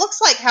 record. It looks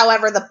like,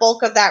 however, the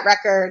bulk of that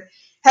record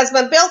has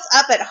been built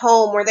up at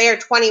home, where they are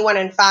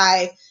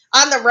 21-5.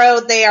 On the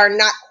road, they are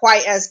not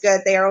quite as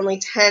good. They are only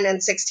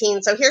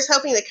 10-16. So here's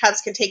hoping the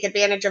Cubs can take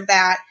advantage of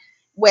that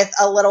with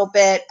a little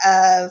bit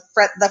of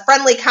the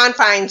friendly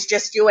confines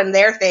just doing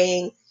their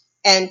thing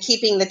and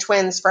keeping the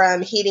Twins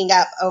from heating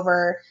up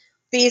over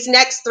these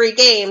next 3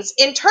 games.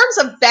 In terms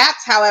of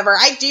bats, however,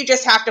 I do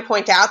just have to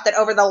point out that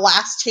over the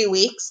last 2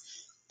 weeks,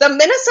 the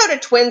Minnesota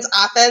Twins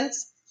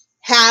offense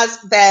has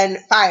been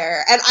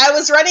fire. And I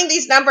was running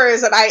these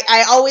numbers, and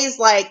I always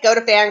go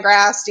to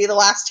Fangraphs, do the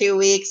last 2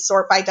 weeks,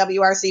 sort by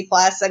WRC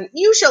plus, and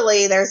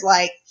usually there's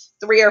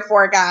 3 or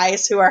 4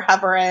 guys who are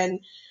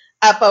hovering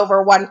up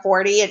over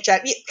 140,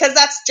 because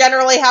that's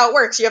generally how it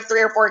works. You have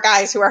 3 or 4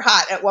 guys who are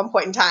hot at one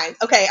point in time.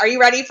 Okay, are you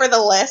ready for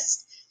the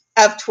list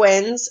of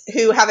Twins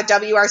who have a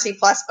WRC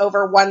plus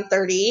over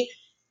 130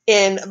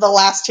 in the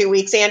last 2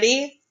 weeks,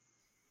 Andy?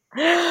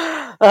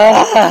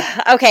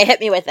 Okay, hit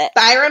me with it.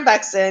 Byron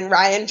Buxton,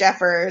 Ryan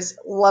Jeffers,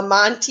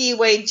 Lamonte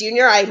Wade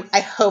Jr. I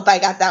hope I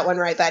got that one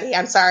right, buddy.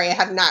 I'm sorry, I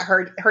have not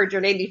heard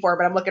your name before,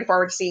 but I'm looking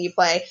forward to seeing you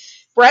play.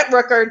 Brett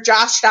Rooker,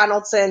 Josh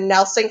Donaldson,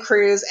 Nelson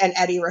Cruz, and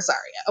Eddie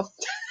Rosario.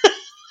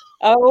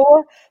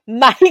 Oh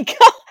my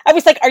God. I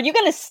was like, are you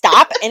going to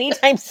stop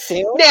anytime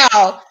soon?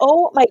 Now,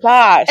 oh my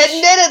gosh.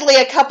 Admittedly,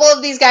 a couple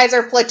of these guys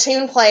are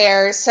platoon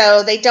players,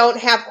 so they don't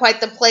have quite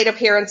the plate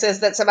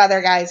appearances that some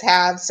other guys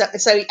have. So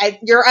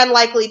you're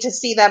unlikely to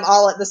see them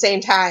all at the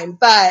same time.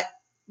 But,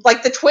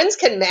 the Twins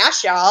can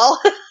mash y'all.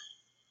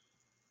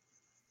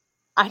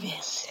 I mean,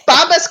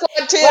 Bomba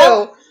Squad, too.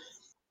 Well,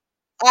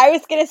 I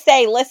was going to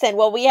say, listen,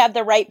 we have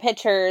the right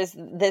pitchers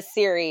this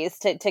series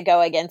to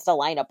go against a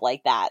lineup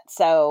like that.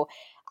 So,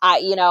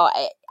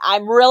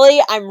 I'm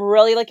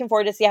really looking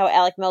forward to see how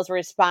Alec Mills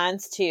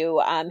responds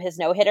to his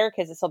no-hitter,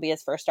 because this will be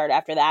his first start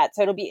after that.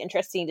 So it'll be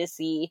interesting to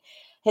see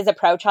his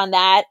approach on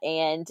that.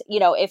 And,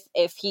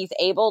 if he's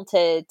able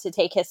to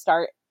take his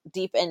start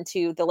deep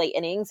into the late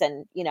innings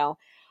and,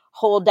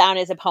 hold down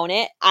his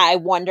opponent, I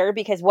wonder,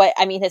 because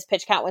his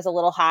pitch count was a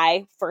little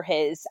high for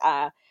his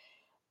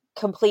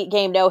complete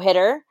game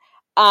no-hitter.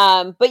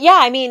 But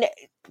yeah,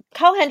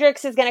 Kyle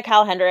Hendricks is going to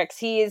Kyle Hendricks.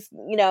 He's,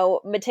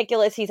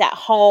 meticulous. He's at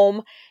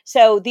home.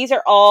 So these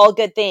are all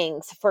good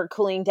things for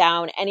cooling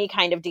down any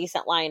kind of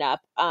decent lineup.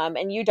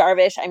 And Yu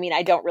Darvish,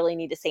 I don't really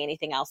need to say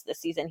anything else this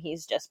season.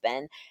 He's just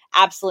been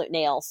absolute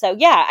nails. So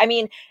yeah,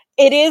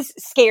 it is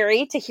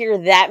scary to hear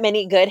that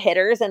many good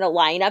hitters in a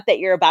lineup that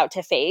you're about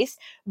to face,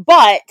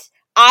 but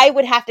I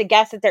would have to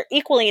guess that they're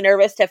equally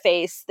nervous to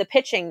face the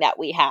pitching that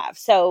we have.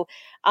 So,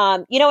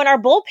 in our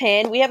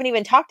bullpen, we haven't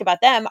even talked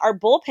about them. Our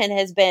bullpen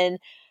has been,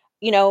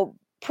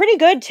 pretty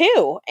good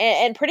too,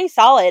 and pretty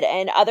solid.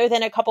 And other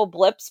than a couple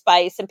blips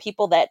by some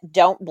people that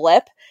don't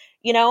blip,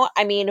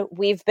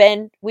 we've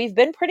been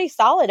pretty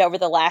solid over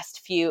the last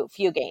few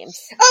games.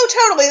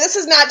 Oh, totally. This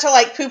is not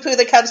to poo-poo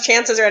the Cubs'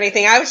 chances or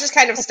anything. I was just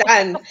kind of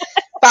stunned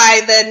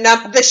by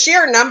the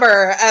sheer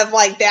number of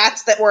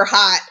bats that were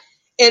hot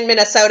in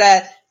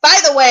Minnesota. By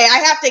the way, I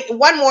have to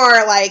one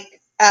more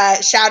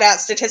shout out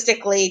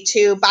statistically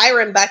to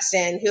Byron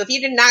Buxton, who, if you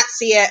did not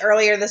see it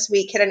earlier this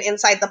week, hit an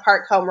inside the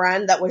park home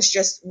run that was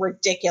just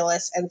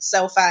ridiculous and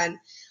so fun.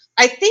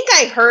 I think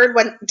I heard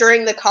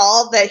during the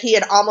call that he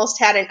had almost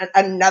had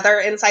another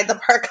inside the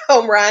park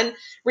home run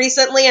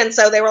recently, and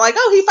so they were like,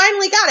 "Oh, he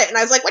finally got it." And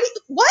I was like,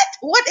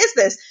 What is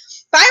this?"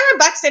 Byron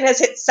Buxton has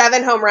hit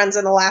 7 home runs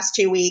in the last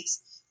 2 weeks.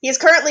 He's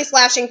currently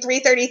slashing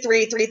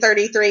 333,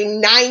 333,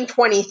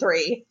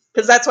 923,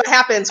 because that's what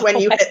happens when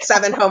you hit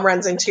 7 home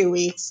runs in 2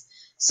 weeks.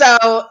 So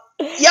y'all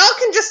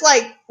can just I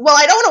don't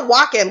want to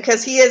walk him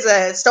because he is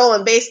a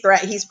stolen base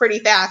threat. He's pretty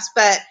fast,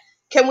 but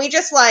can we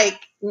just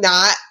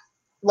not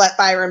let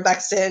Byron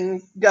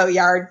Buxton go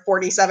yard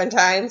 47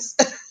 times?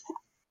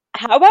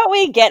 How about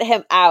we get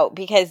him out?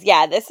 Because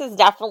this is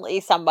definitely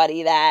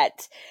somebody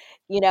that,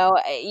 you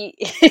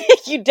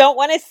don't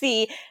want to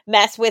see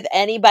mess with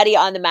anybody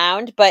on the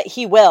mound, but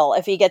he will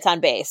if he gets on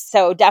base.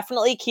 So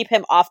definitely keep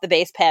him off the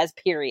base paths,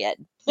 period.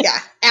 Yeah,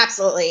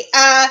 absolutely.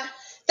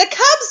 The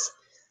Cubs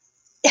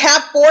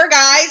have 4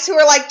 guys who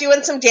are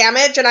doing some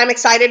damage, and I'm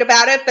excited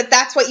about it, but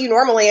that's what you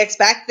normally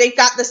expect. They've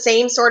got the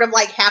same sort of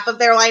half of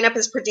their lineup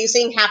is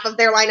producing, half of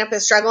their lineup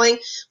is struggling.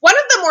 One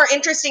of the more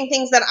interesting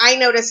things that I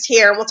noticed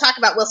here, and we'll talk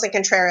about Wilson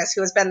Contreras, who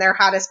has been their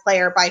hottest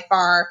player by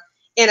far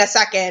in a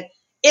second,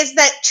 is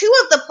that 2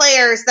 of the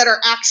players that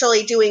are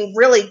actually doing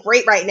really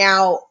great right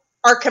now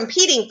are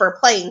competing for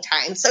playing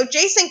time. So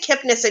Jason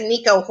Kipnis and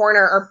Nico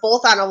Horner are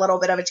both on a little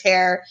bit of a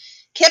tear.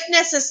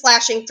 Kipnis is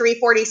slashing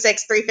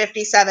 346,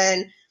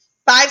 357,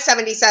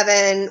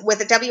 577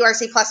 with a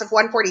WRC plus of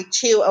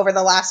 142 over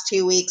the last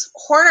 2 weeks.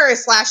 Horner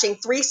is slashing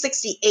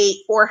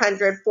 368,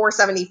 400,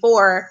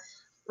 474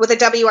 with a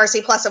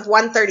WRC plus of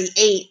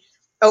 138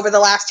 over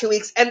the last 2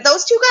 weeks. And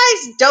those 2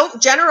 guys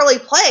don't generally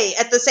play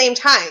at the same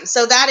time.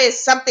 So that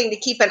is something to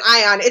keep an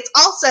eye on. It's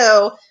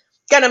also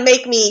going to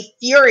make me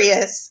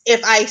furious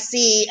if I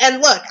see,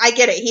 and look, I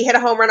get it. He hit a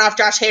home run off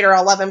Josh Hader.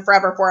 I'll love him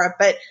forever for it.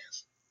 But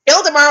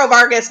Ildemaro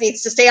Vargas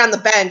needs to stay on the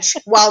bench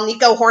while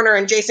Nico Horner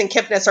and Jason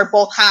Kipnis are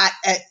both hot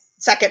at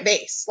second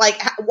base.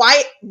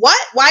 Why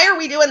are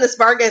we doing this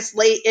Vargas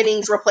late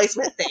innings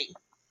replacement thing?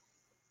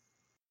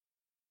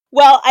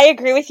 Well, I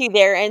agree with you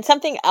there. And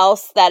something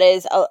else that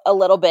is a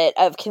little bit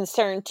of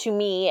concern to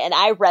me, and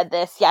I read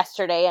this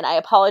yesterday, and I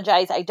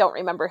apologize, I don't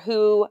remember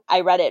who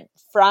I read it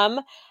from,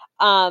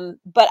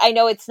 but I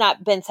know it's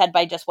not been said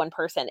by just one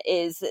person,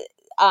 is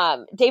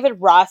David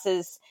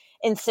Ross's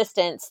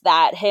insistence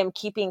that him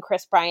keeping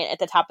Chris Bryant at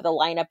the top of the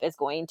lineup is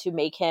going to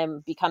make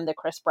him become the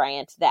Chris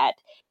Bryant that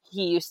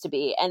he used to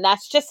be. And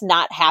that's just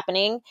not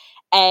happening.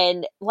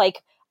 And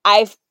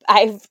I've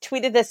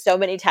tweeted this so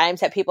many times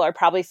that people are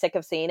probably sick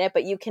of seeing it,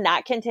 but you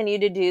cannot continue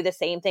to do the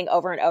same thing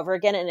over and over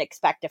again and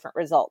expect different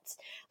results.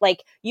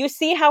 You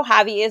see how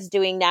Javi is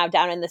doing now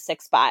down in the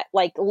 6th spot.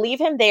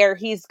 Leave him there.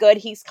 He's good.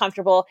 He's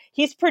comfortable.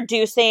 He's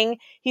producing.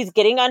 He's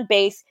getting on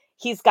base.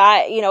 He's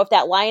got,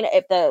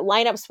 if the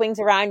lineup swings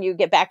around, you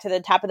get back to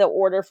the top of the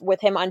order with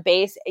him on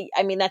base.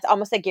 I mean, that's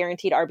almost a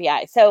guaranteed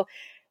RBI. So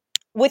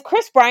with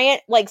Chris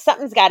Bryant,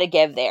 something's got to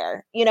give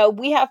there.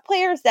 We have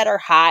players that are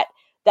hot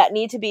that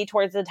need to be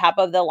towards the top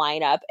of the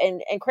lineup.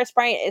 And Chris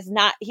Bryant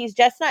he's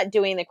just not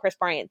doing the Chris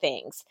Bryant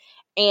things.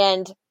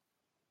 And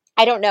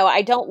I don't know.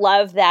 I don't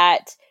love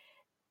that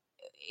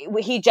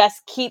he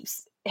just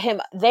keeps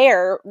him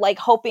there,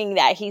 hoping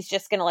that he's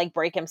just going to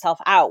break himself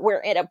out.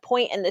 We're at a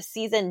point in the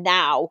season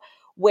now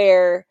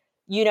where,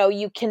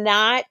 you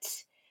can't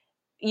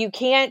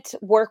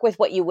work with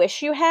what you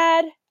wish you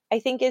had, I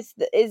think is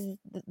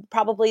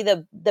probably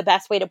the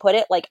best way to put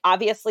it.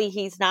 Obviously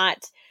he's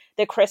not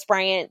the Chris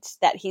Bryant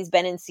that he's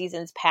been in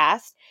seasons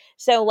past.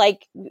 So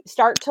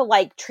start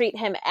to treat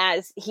him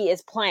as he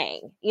is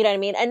playing, you know what I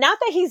mean? And not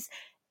that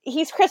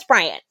he's Chris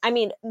Bryant. I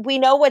mean, we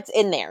know what's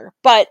in there,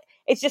 but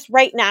it's just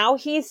right now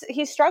he's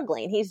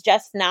struggling. He's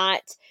just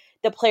not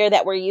the player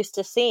that we're used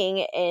to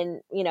seeing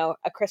in,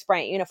 a Chris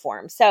Bryant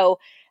uniform. So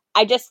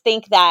I just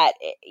think that,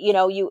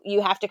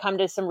 you have to come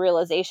to some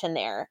realization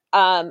there.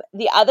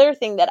 The other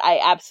thing that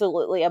I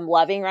absolutely am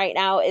loving right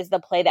now is the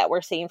play that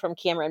we're seeing from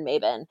Cameron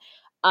Maybin.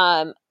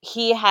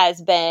 He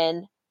has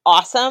been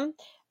awesome.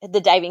 The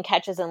diving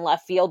catches in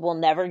left field will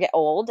never get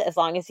old as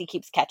long as he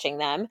keeps catching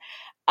them.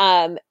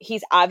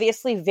 He's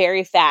obviously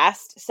very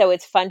fast, so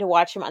it's fun to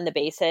watch him on the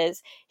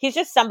bases. He's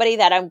just somebody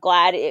that I'm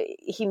glad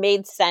he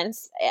made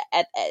sense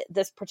at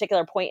this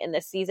particular point in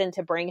this season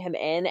to bring him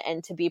in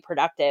and to be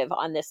productive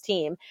on this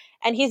team.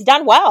 And he's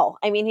done well.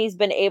 I mean, he's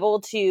been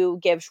able to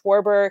give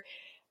Schwarber,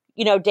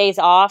 days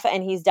off,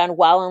 and he's done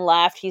well in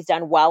left. He's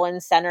done well in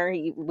center.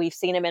 We've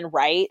seen him in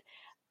right.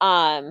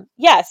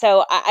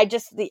 So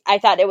I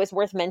thought it was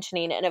worth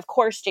mentioning. And of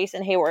course,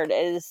 Jason Hayward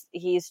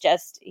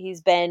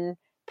he's been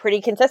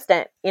pretty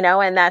consistent,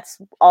 and that's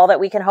all that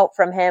we can hope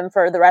from him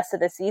for the rest of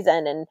the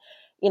season. And,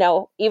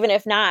 even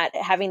if not,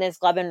 having his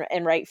glove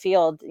in right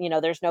field,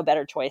 there's no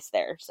better choice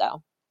there.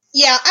 So,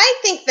 yeah, I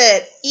think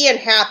that Ian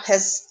Happ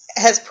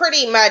has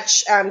pretty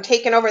much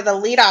taken over the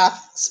leadoff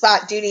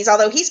spot duties,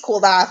 although he's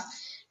cooled off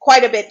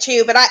quite a bit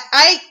too. But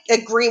I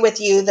agree with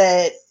you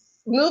that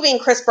moving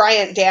Chris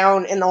Bryant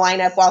down in the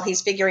lineup while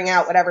he's figuring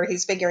out whatever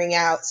he's figuring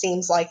out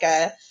seems like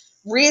a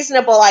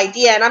reasonable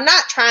idea. And I'm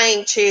not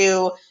trying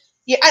to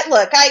Yeah,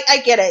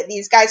 I get it.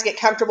 These guys get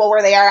comfortable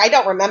where they are. I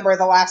don't remember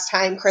the last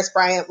time Chris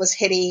Bryant was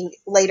hitting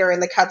later in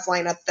the Cubs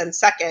lineup than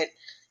second.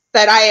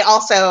 But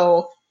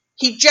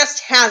he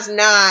just has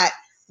not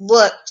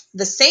looked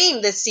the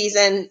same this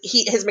season.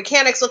 His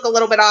mechanics look a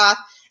little bit off.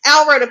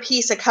 Al wrote a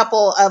piece a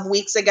couple of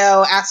weeks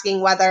ago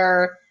asking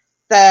whether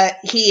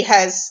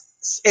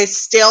is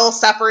still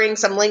suffering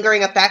some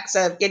lingering effects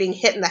of getting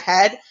hit in the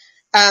head.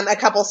 A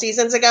couple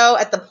seasons ago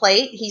at the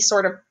plate, he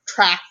sort of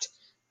tracked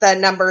the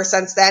number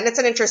since then. It's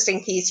an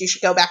interesting piece. You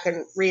should go back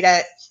and read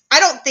it. I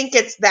don't think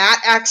it's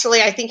that,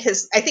 actually. I think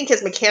his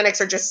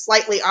mechanics are just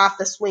slightly off.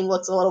 The swing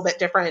looks a little bit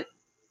different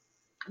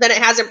than it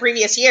has in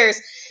previous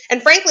years.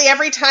 And frankly,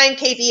 every time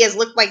KB has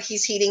looked like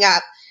he's heating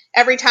up,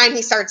 every time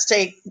he starts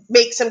to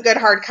make some good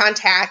hard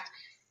contact,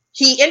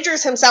 he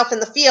injures himself in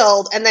the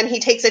field, and then he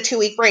takes a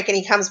 2-week break and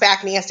he comes back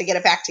and he has to get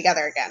it back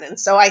together again. And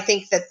so I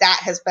think that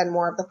has been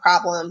more of the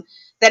problem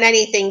than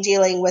anything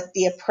dealing with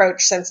the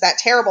approach since that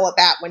terrible at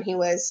bat when he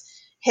was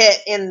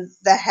hit in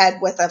the head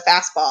with a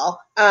fastball.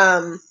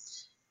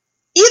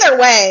 Either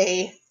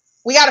way,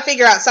 we got to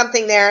figure out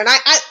something there. And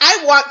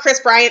I want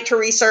Chris Bryant to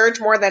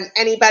resurge more than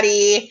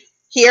anybody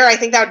here. I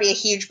think that would be a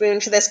huge boon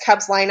to this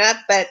Cubs lineup.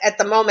 But at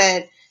the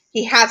moment,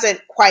 he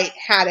hasn't quite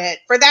had it.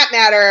 For that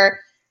matter,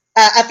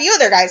 a few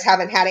other guys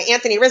haven't had it.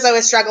 Anthony Rizzo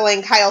is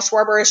struggling. Kyle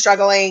Schwarber is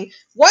struggling.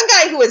 One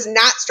guy who is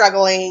not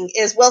struggling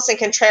is Wilson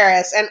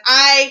Contreras. And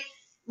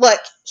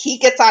he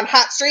gets on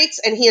hot streaks,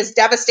 and he is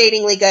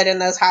devastatingly good in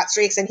those hot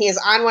streaks, and he is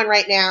on one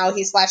right now.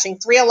 He's slashing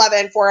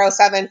 311,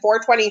 407,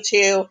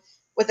 422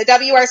 with a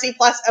WRC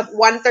plus of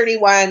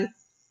 131.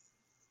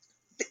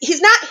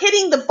 He's not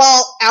hitting the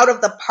ball out of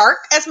the park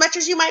as much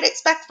as you might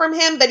expect from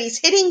him, but he's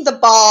hitting the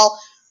ball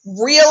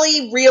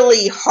really,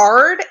 really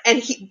hard,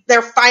 and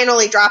they're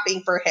finally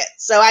dropping for hits.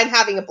 So I'm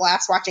having a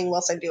blast watching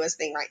Wilson do his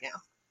thing right now.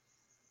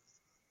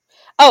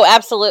 Oh,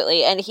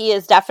 absolutely. And he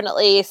is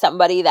definitely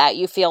somebody that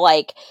you feel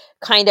like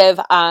kind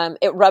of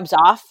it rubs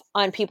off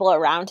on people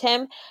around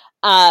him.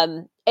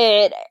 That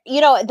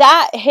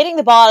hitting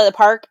the ball out of the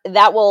park,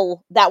 that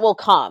will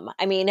come.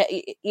 I mean,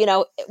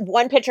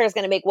 one pitcher is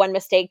going to make one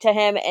mistake to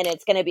him and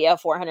it's going to be a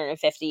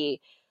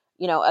 450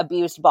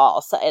 abused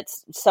ball. So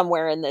it's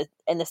somewhere in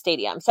the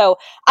stadium. So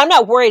I'm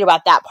not worried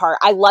about that part.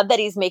 I love that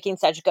he's making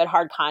such good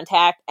hard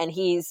contact, and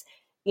he's,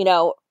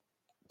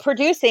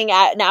 producing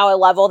at now a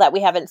level that we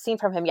haven't seen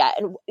from him yet.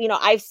 And,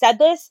 I've said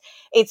this,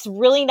 it's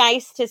really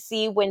nice to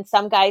see when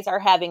some guys are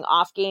having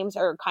off games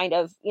or kind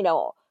of,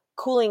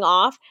 cooling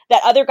off,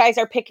 that other guys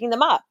are picking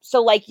them up.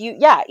 So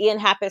Ian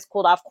Happ has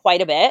cooled off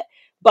quite a bit,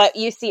 but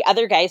you see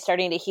other guys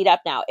starting to heat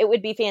up now. It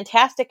would be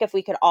fantastic if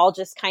we could all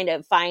just kind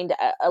of find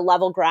a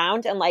level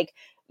ground and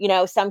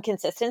some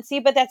consistency,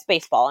 but that's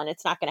baseball and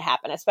it's not going to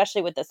happen,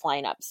 especially with this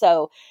lineup.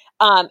 So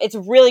it's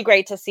really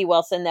great to see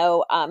Wilson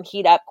though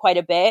heat up quite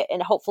a bit,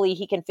 and hopefully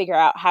he can figure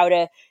out how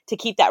to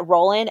keep that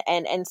rolling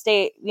and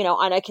stay,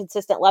 on a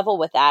consistent level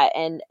with that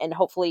and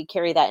hopefully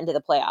carry that into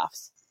the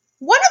playoffs.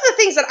 One of the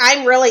things that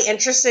I'm really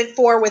interested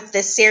for with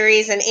this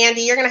series, and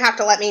Andy, you're going to have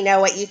to let me know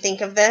what you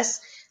think of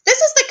this. This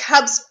is the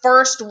Cubs'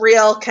 first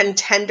real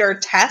contender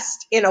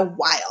test in a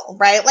while,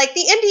 right? Like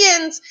the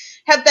Indians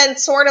have been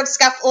sort of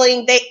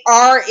scuffling. They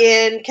are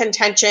in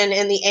contention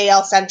in the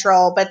AL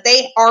Central, but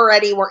they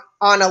already were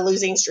on a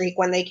losing streak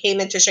when they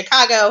came into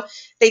Chicago.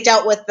 They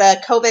dealt with the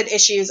COVID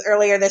issues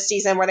earlier this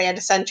season where they had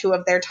to send 2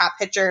 of their top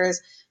pitchers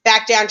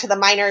back down to the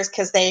minors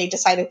because they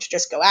decided to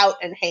just go out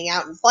and hang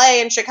out and play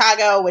in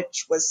Chicago,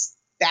 which was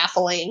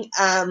baffling.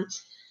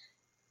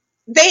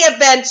 They have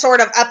been sort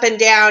of up and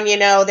down.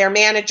 Their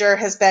manager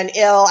has been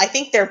ill. I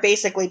think they're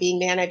basically being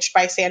managed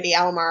by Sandy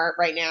Alomar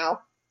right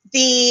now.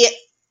 That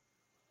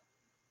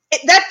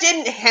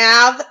didn't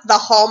have the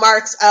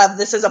hallmarks of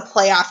this is a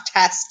playoff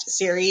test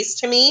series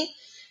to me.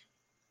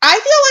 I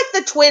feel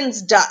like the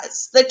Twins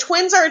does. The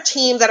Twins are a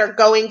team that are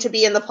going to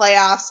be in the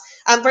playoffs.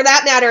 For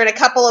that matter, in a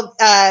couple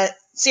of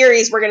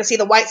series, we're going to see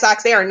the White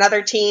Sox. They are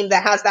another team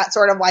that has that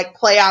sort of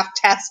playoff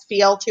test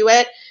feel to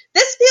it.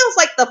 This feels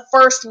like the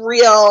first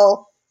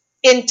real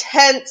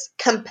intense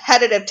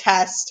competitive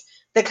test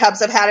the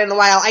Cubs have had in a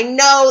while. I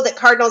know that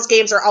Cardinals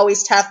games are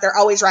always tough. They're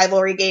always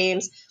rivalry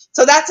games.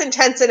 So that's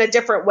intense in a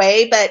different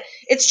way, but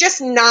it's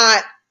just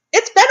not,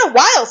 it's been a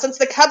while since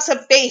the Cubs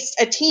have faced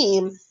a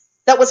team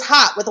that was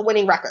hot with a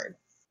winning record.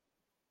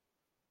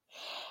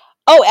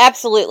 Oh,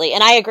 absolutely.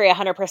 And I agree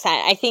 100%.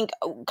 I think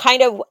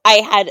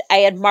I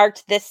had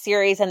marked this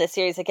series and the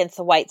series against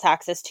the White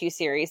Sox as 2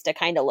 series to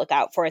kind of look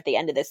out for at the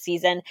end of this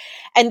season.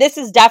 And this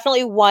is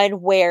definitely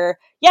one where,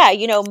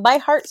 my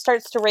heart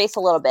starts to race a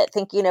little bit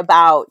thinking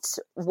about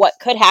what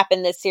could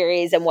happen this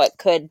series and what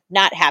could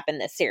not happen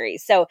this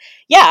series. So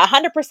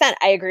 100%.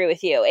 I agree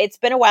with you. It's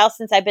been a while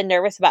since I've been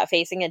nervous about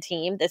facing a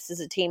team. This is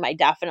a team I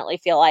definitely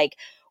feel like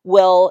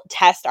will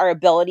test our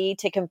ability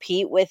to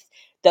compete with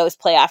those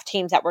playoff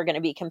teams that we're going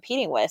to be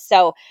competing with.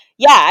 So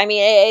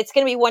it's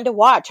going to be one to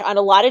watch on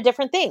a lot of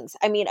different things.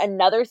 I mean,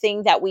 another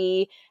thing that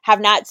we have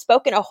not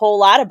spoken a whole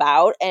lot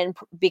about, and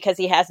because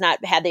he has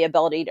not had the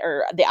ability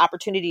or the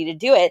opportunity to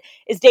do it,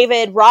 is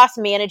David Ross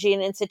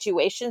managing in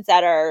situations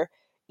that are,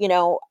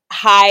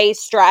 high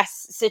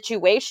stress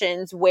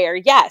situations where,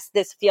 yes,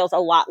 this feels a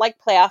lot like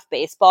playoff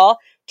baseball.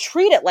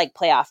 Treat it like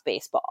playoff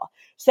baseball.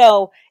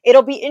 So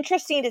it'll be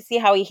interesting to see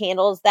how he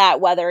handles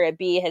that, whether it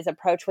be his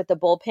approach with the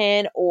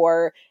bullpen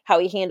or how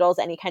he handles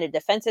any kind of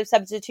defensive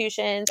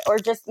substitutions, or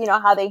just,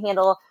 how they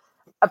handle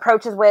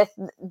approaches with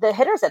the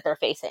hitters that they're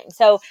facing.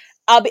 So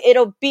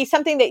it'll be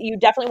something that you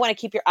definitely want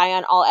to keep your eye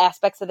on all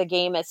aspects of the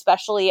game.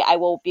 Especially, I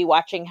will be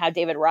watching how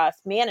David Ross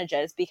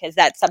manages, because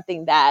that's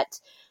something that,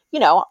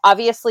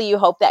 obviously you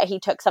hope that he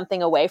took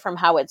something away from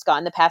how it's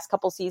gone the past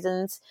couple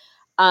seasons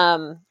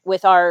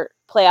with our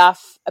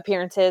playoff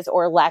appearances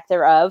or lack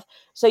thereof.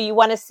 So you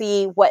want to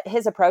see what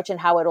his approach and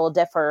how it will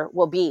differ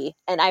will be.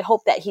 And I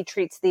hope that he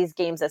treats these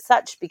games as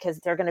such, because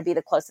they're going to be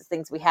the closest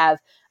things we have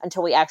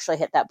until we actually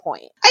hit that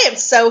point. I am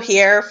so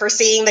here for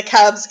seeing the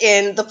Cubs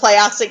in the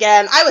playoffs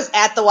again. I was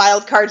at the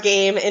wild card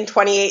game in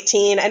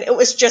 2018, and it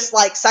was just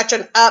like such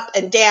an up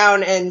and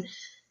down and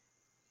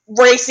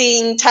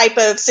racing type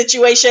of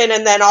situation,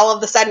 and then all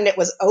of a sudden it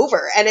was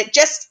over. And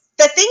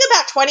the thing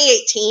about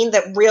 2018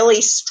 that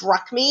really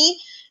struck me,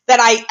 that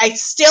I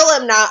still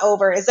am not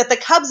over, is that the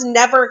Cubs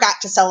never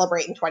got to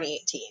celebrate in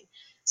 2018.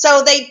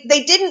 So they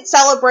didn't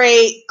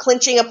celebrate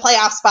clinching a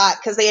playoff spot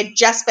because they had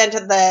just been to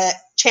the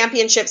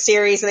championship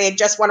series and they had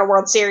just won a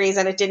World Series,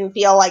 and it didn't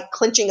feel like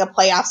clinching a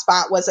playoff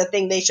spot was a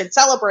thing they should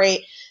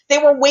celebrate. They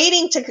were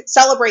waiting to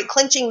celebrate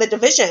clinching the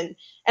division.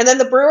 And then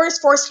the Brewers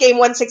forced game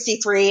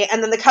 163,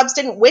 and then the Cubs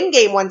didn't win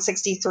game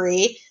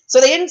 163,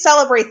 so they didn't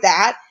celebrate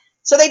that.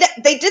 So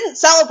they didn't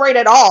celebrate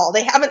at all.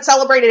 They haven't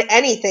celebrated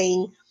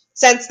anything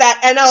since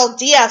that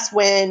NLDS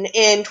win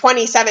in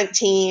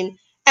 2017.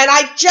 And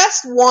I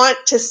just want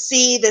to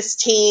see this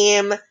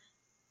team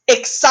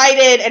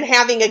excited and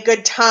having a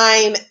good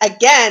time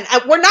again.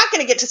 We're not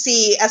going to get to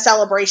see a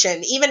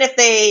celebration, even if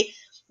they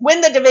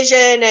win the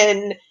division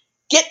and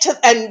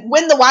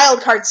win the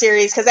wild card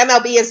series, because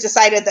MLB has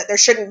decided that there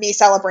shouldn't be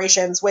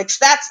celebrations, which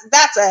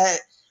that's a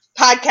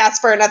podcast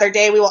for another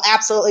day. We will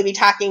absolutely be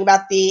talking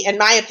about the, in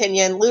my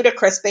opinion,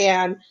 ludicrous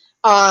ban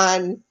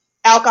on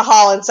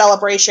alcohol and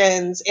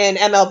celebrations in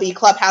MLB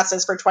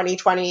clubhouses for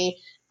 2020.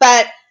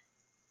 But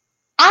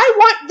I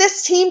want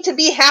this team to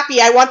be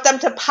happy. I want them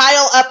to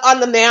pile up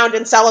on the mound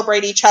and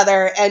celebrate each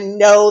other and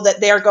know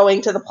that they're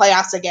going to the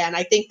playoffs again.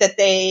 I think that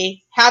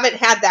they haven't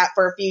had that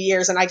for a few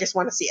years, and I just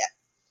want to see it.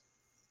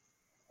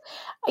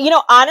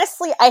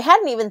 Honestly, I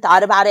hadn't even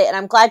thought about it, and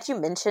I'm glad you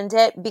mentioned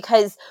it,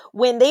 because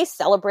when they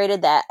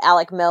celebrated that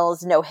Alec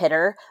Mills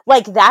no-hitter,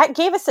 like, that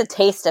gave us a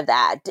taste of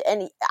that.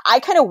 And I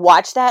kind of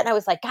watched that, and I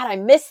was like, God, I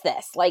miss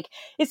this. Like,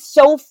 it's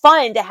so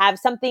fun to have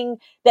something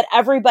that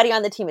everybody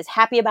on the team is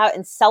happy about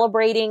and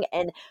celebrating,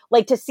 and,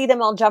 like, to see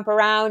them all jump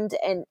around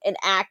and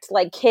act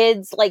like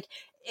kids. Like,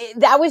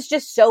 that was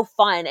just so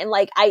fun. And,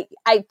 like, I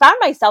found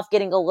myself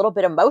getting a little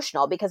bit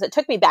emotional, because it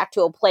took me back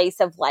to a place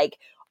of, like,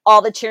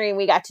 all the cheering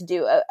we got to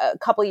do a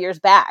couple years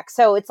back.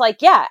 So it's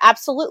like, yeah,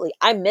 absolutely.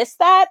 I miss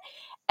that.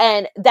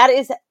 And that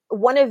is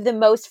one of the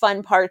most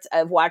fun parts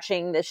of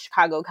watching the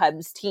Chicago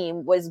Cubs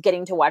team, was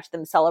getting to watch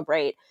them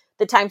celebrate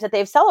the times that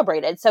they've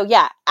celebrated. So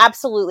yeah,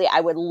 absolutely.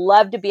 I would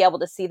love to be able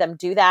to see them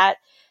do that.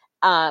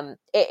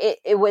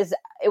 It was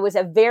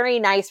a very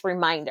nice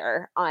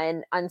reminder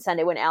on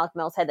Sunday when Alec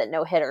Mills had that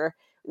no hitter,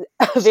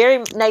 a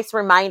very nice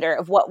reminder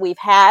of what we've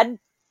had,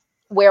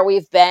 where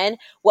we've been,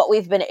 what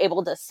we've been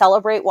able to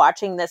celebrate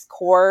watching this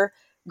core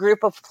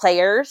group of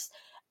players.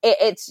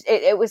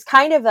 It was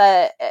kind of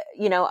a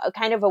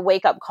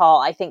wake up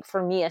call, I think,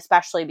 for me,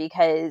 especially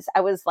because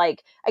I was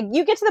like,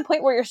 you get to the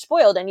point where you're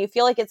spoiled and you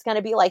feel like it's going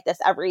to be like this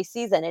every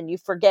season, and you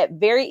forget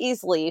very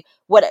easily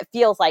what it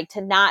feels like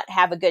to not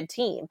have a good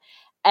team.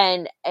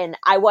 And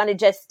I want to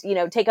just,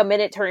 take a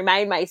minute to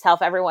remind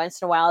myself every once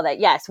in a while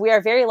that, yes, we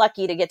are very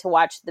lucky to get to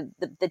watch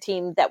the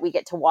team that we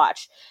get to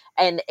watch.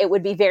 And it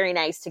would be very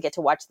nice to get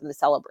to watch them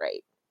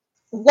celebrate.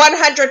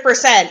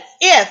 100%.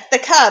 If the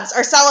Cubs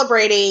are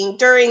celebrating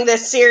during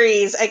this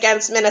series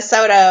against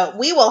Minnesota,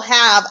 we will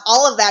have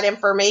all of that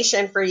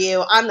information for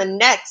you on the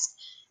next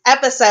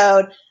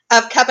episode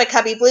of Cup of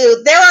Cubby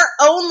Blue. There are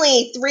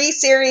only 3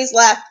 series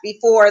left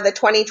before the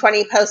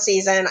 2020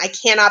 postseason. I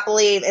cannot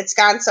believe it's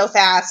gone so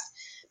fast.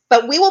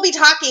 But we will be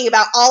talking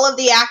about all of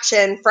the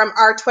action from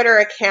our Twitter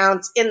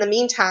accounts in the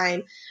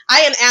meantime.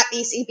 I am at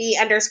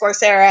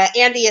BCB_Sarah.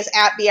 Andy is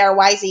at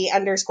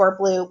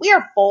BRYZ_Blue. We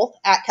are both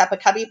at Cup of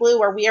Cubby Blue,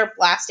 where we are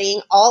blasting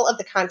all of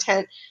the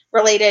content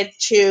related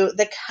to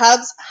the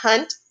Cubs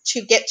hunt to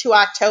get to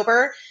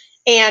October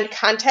and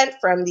content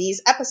from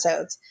these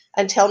episodes.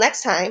 Until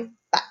next time,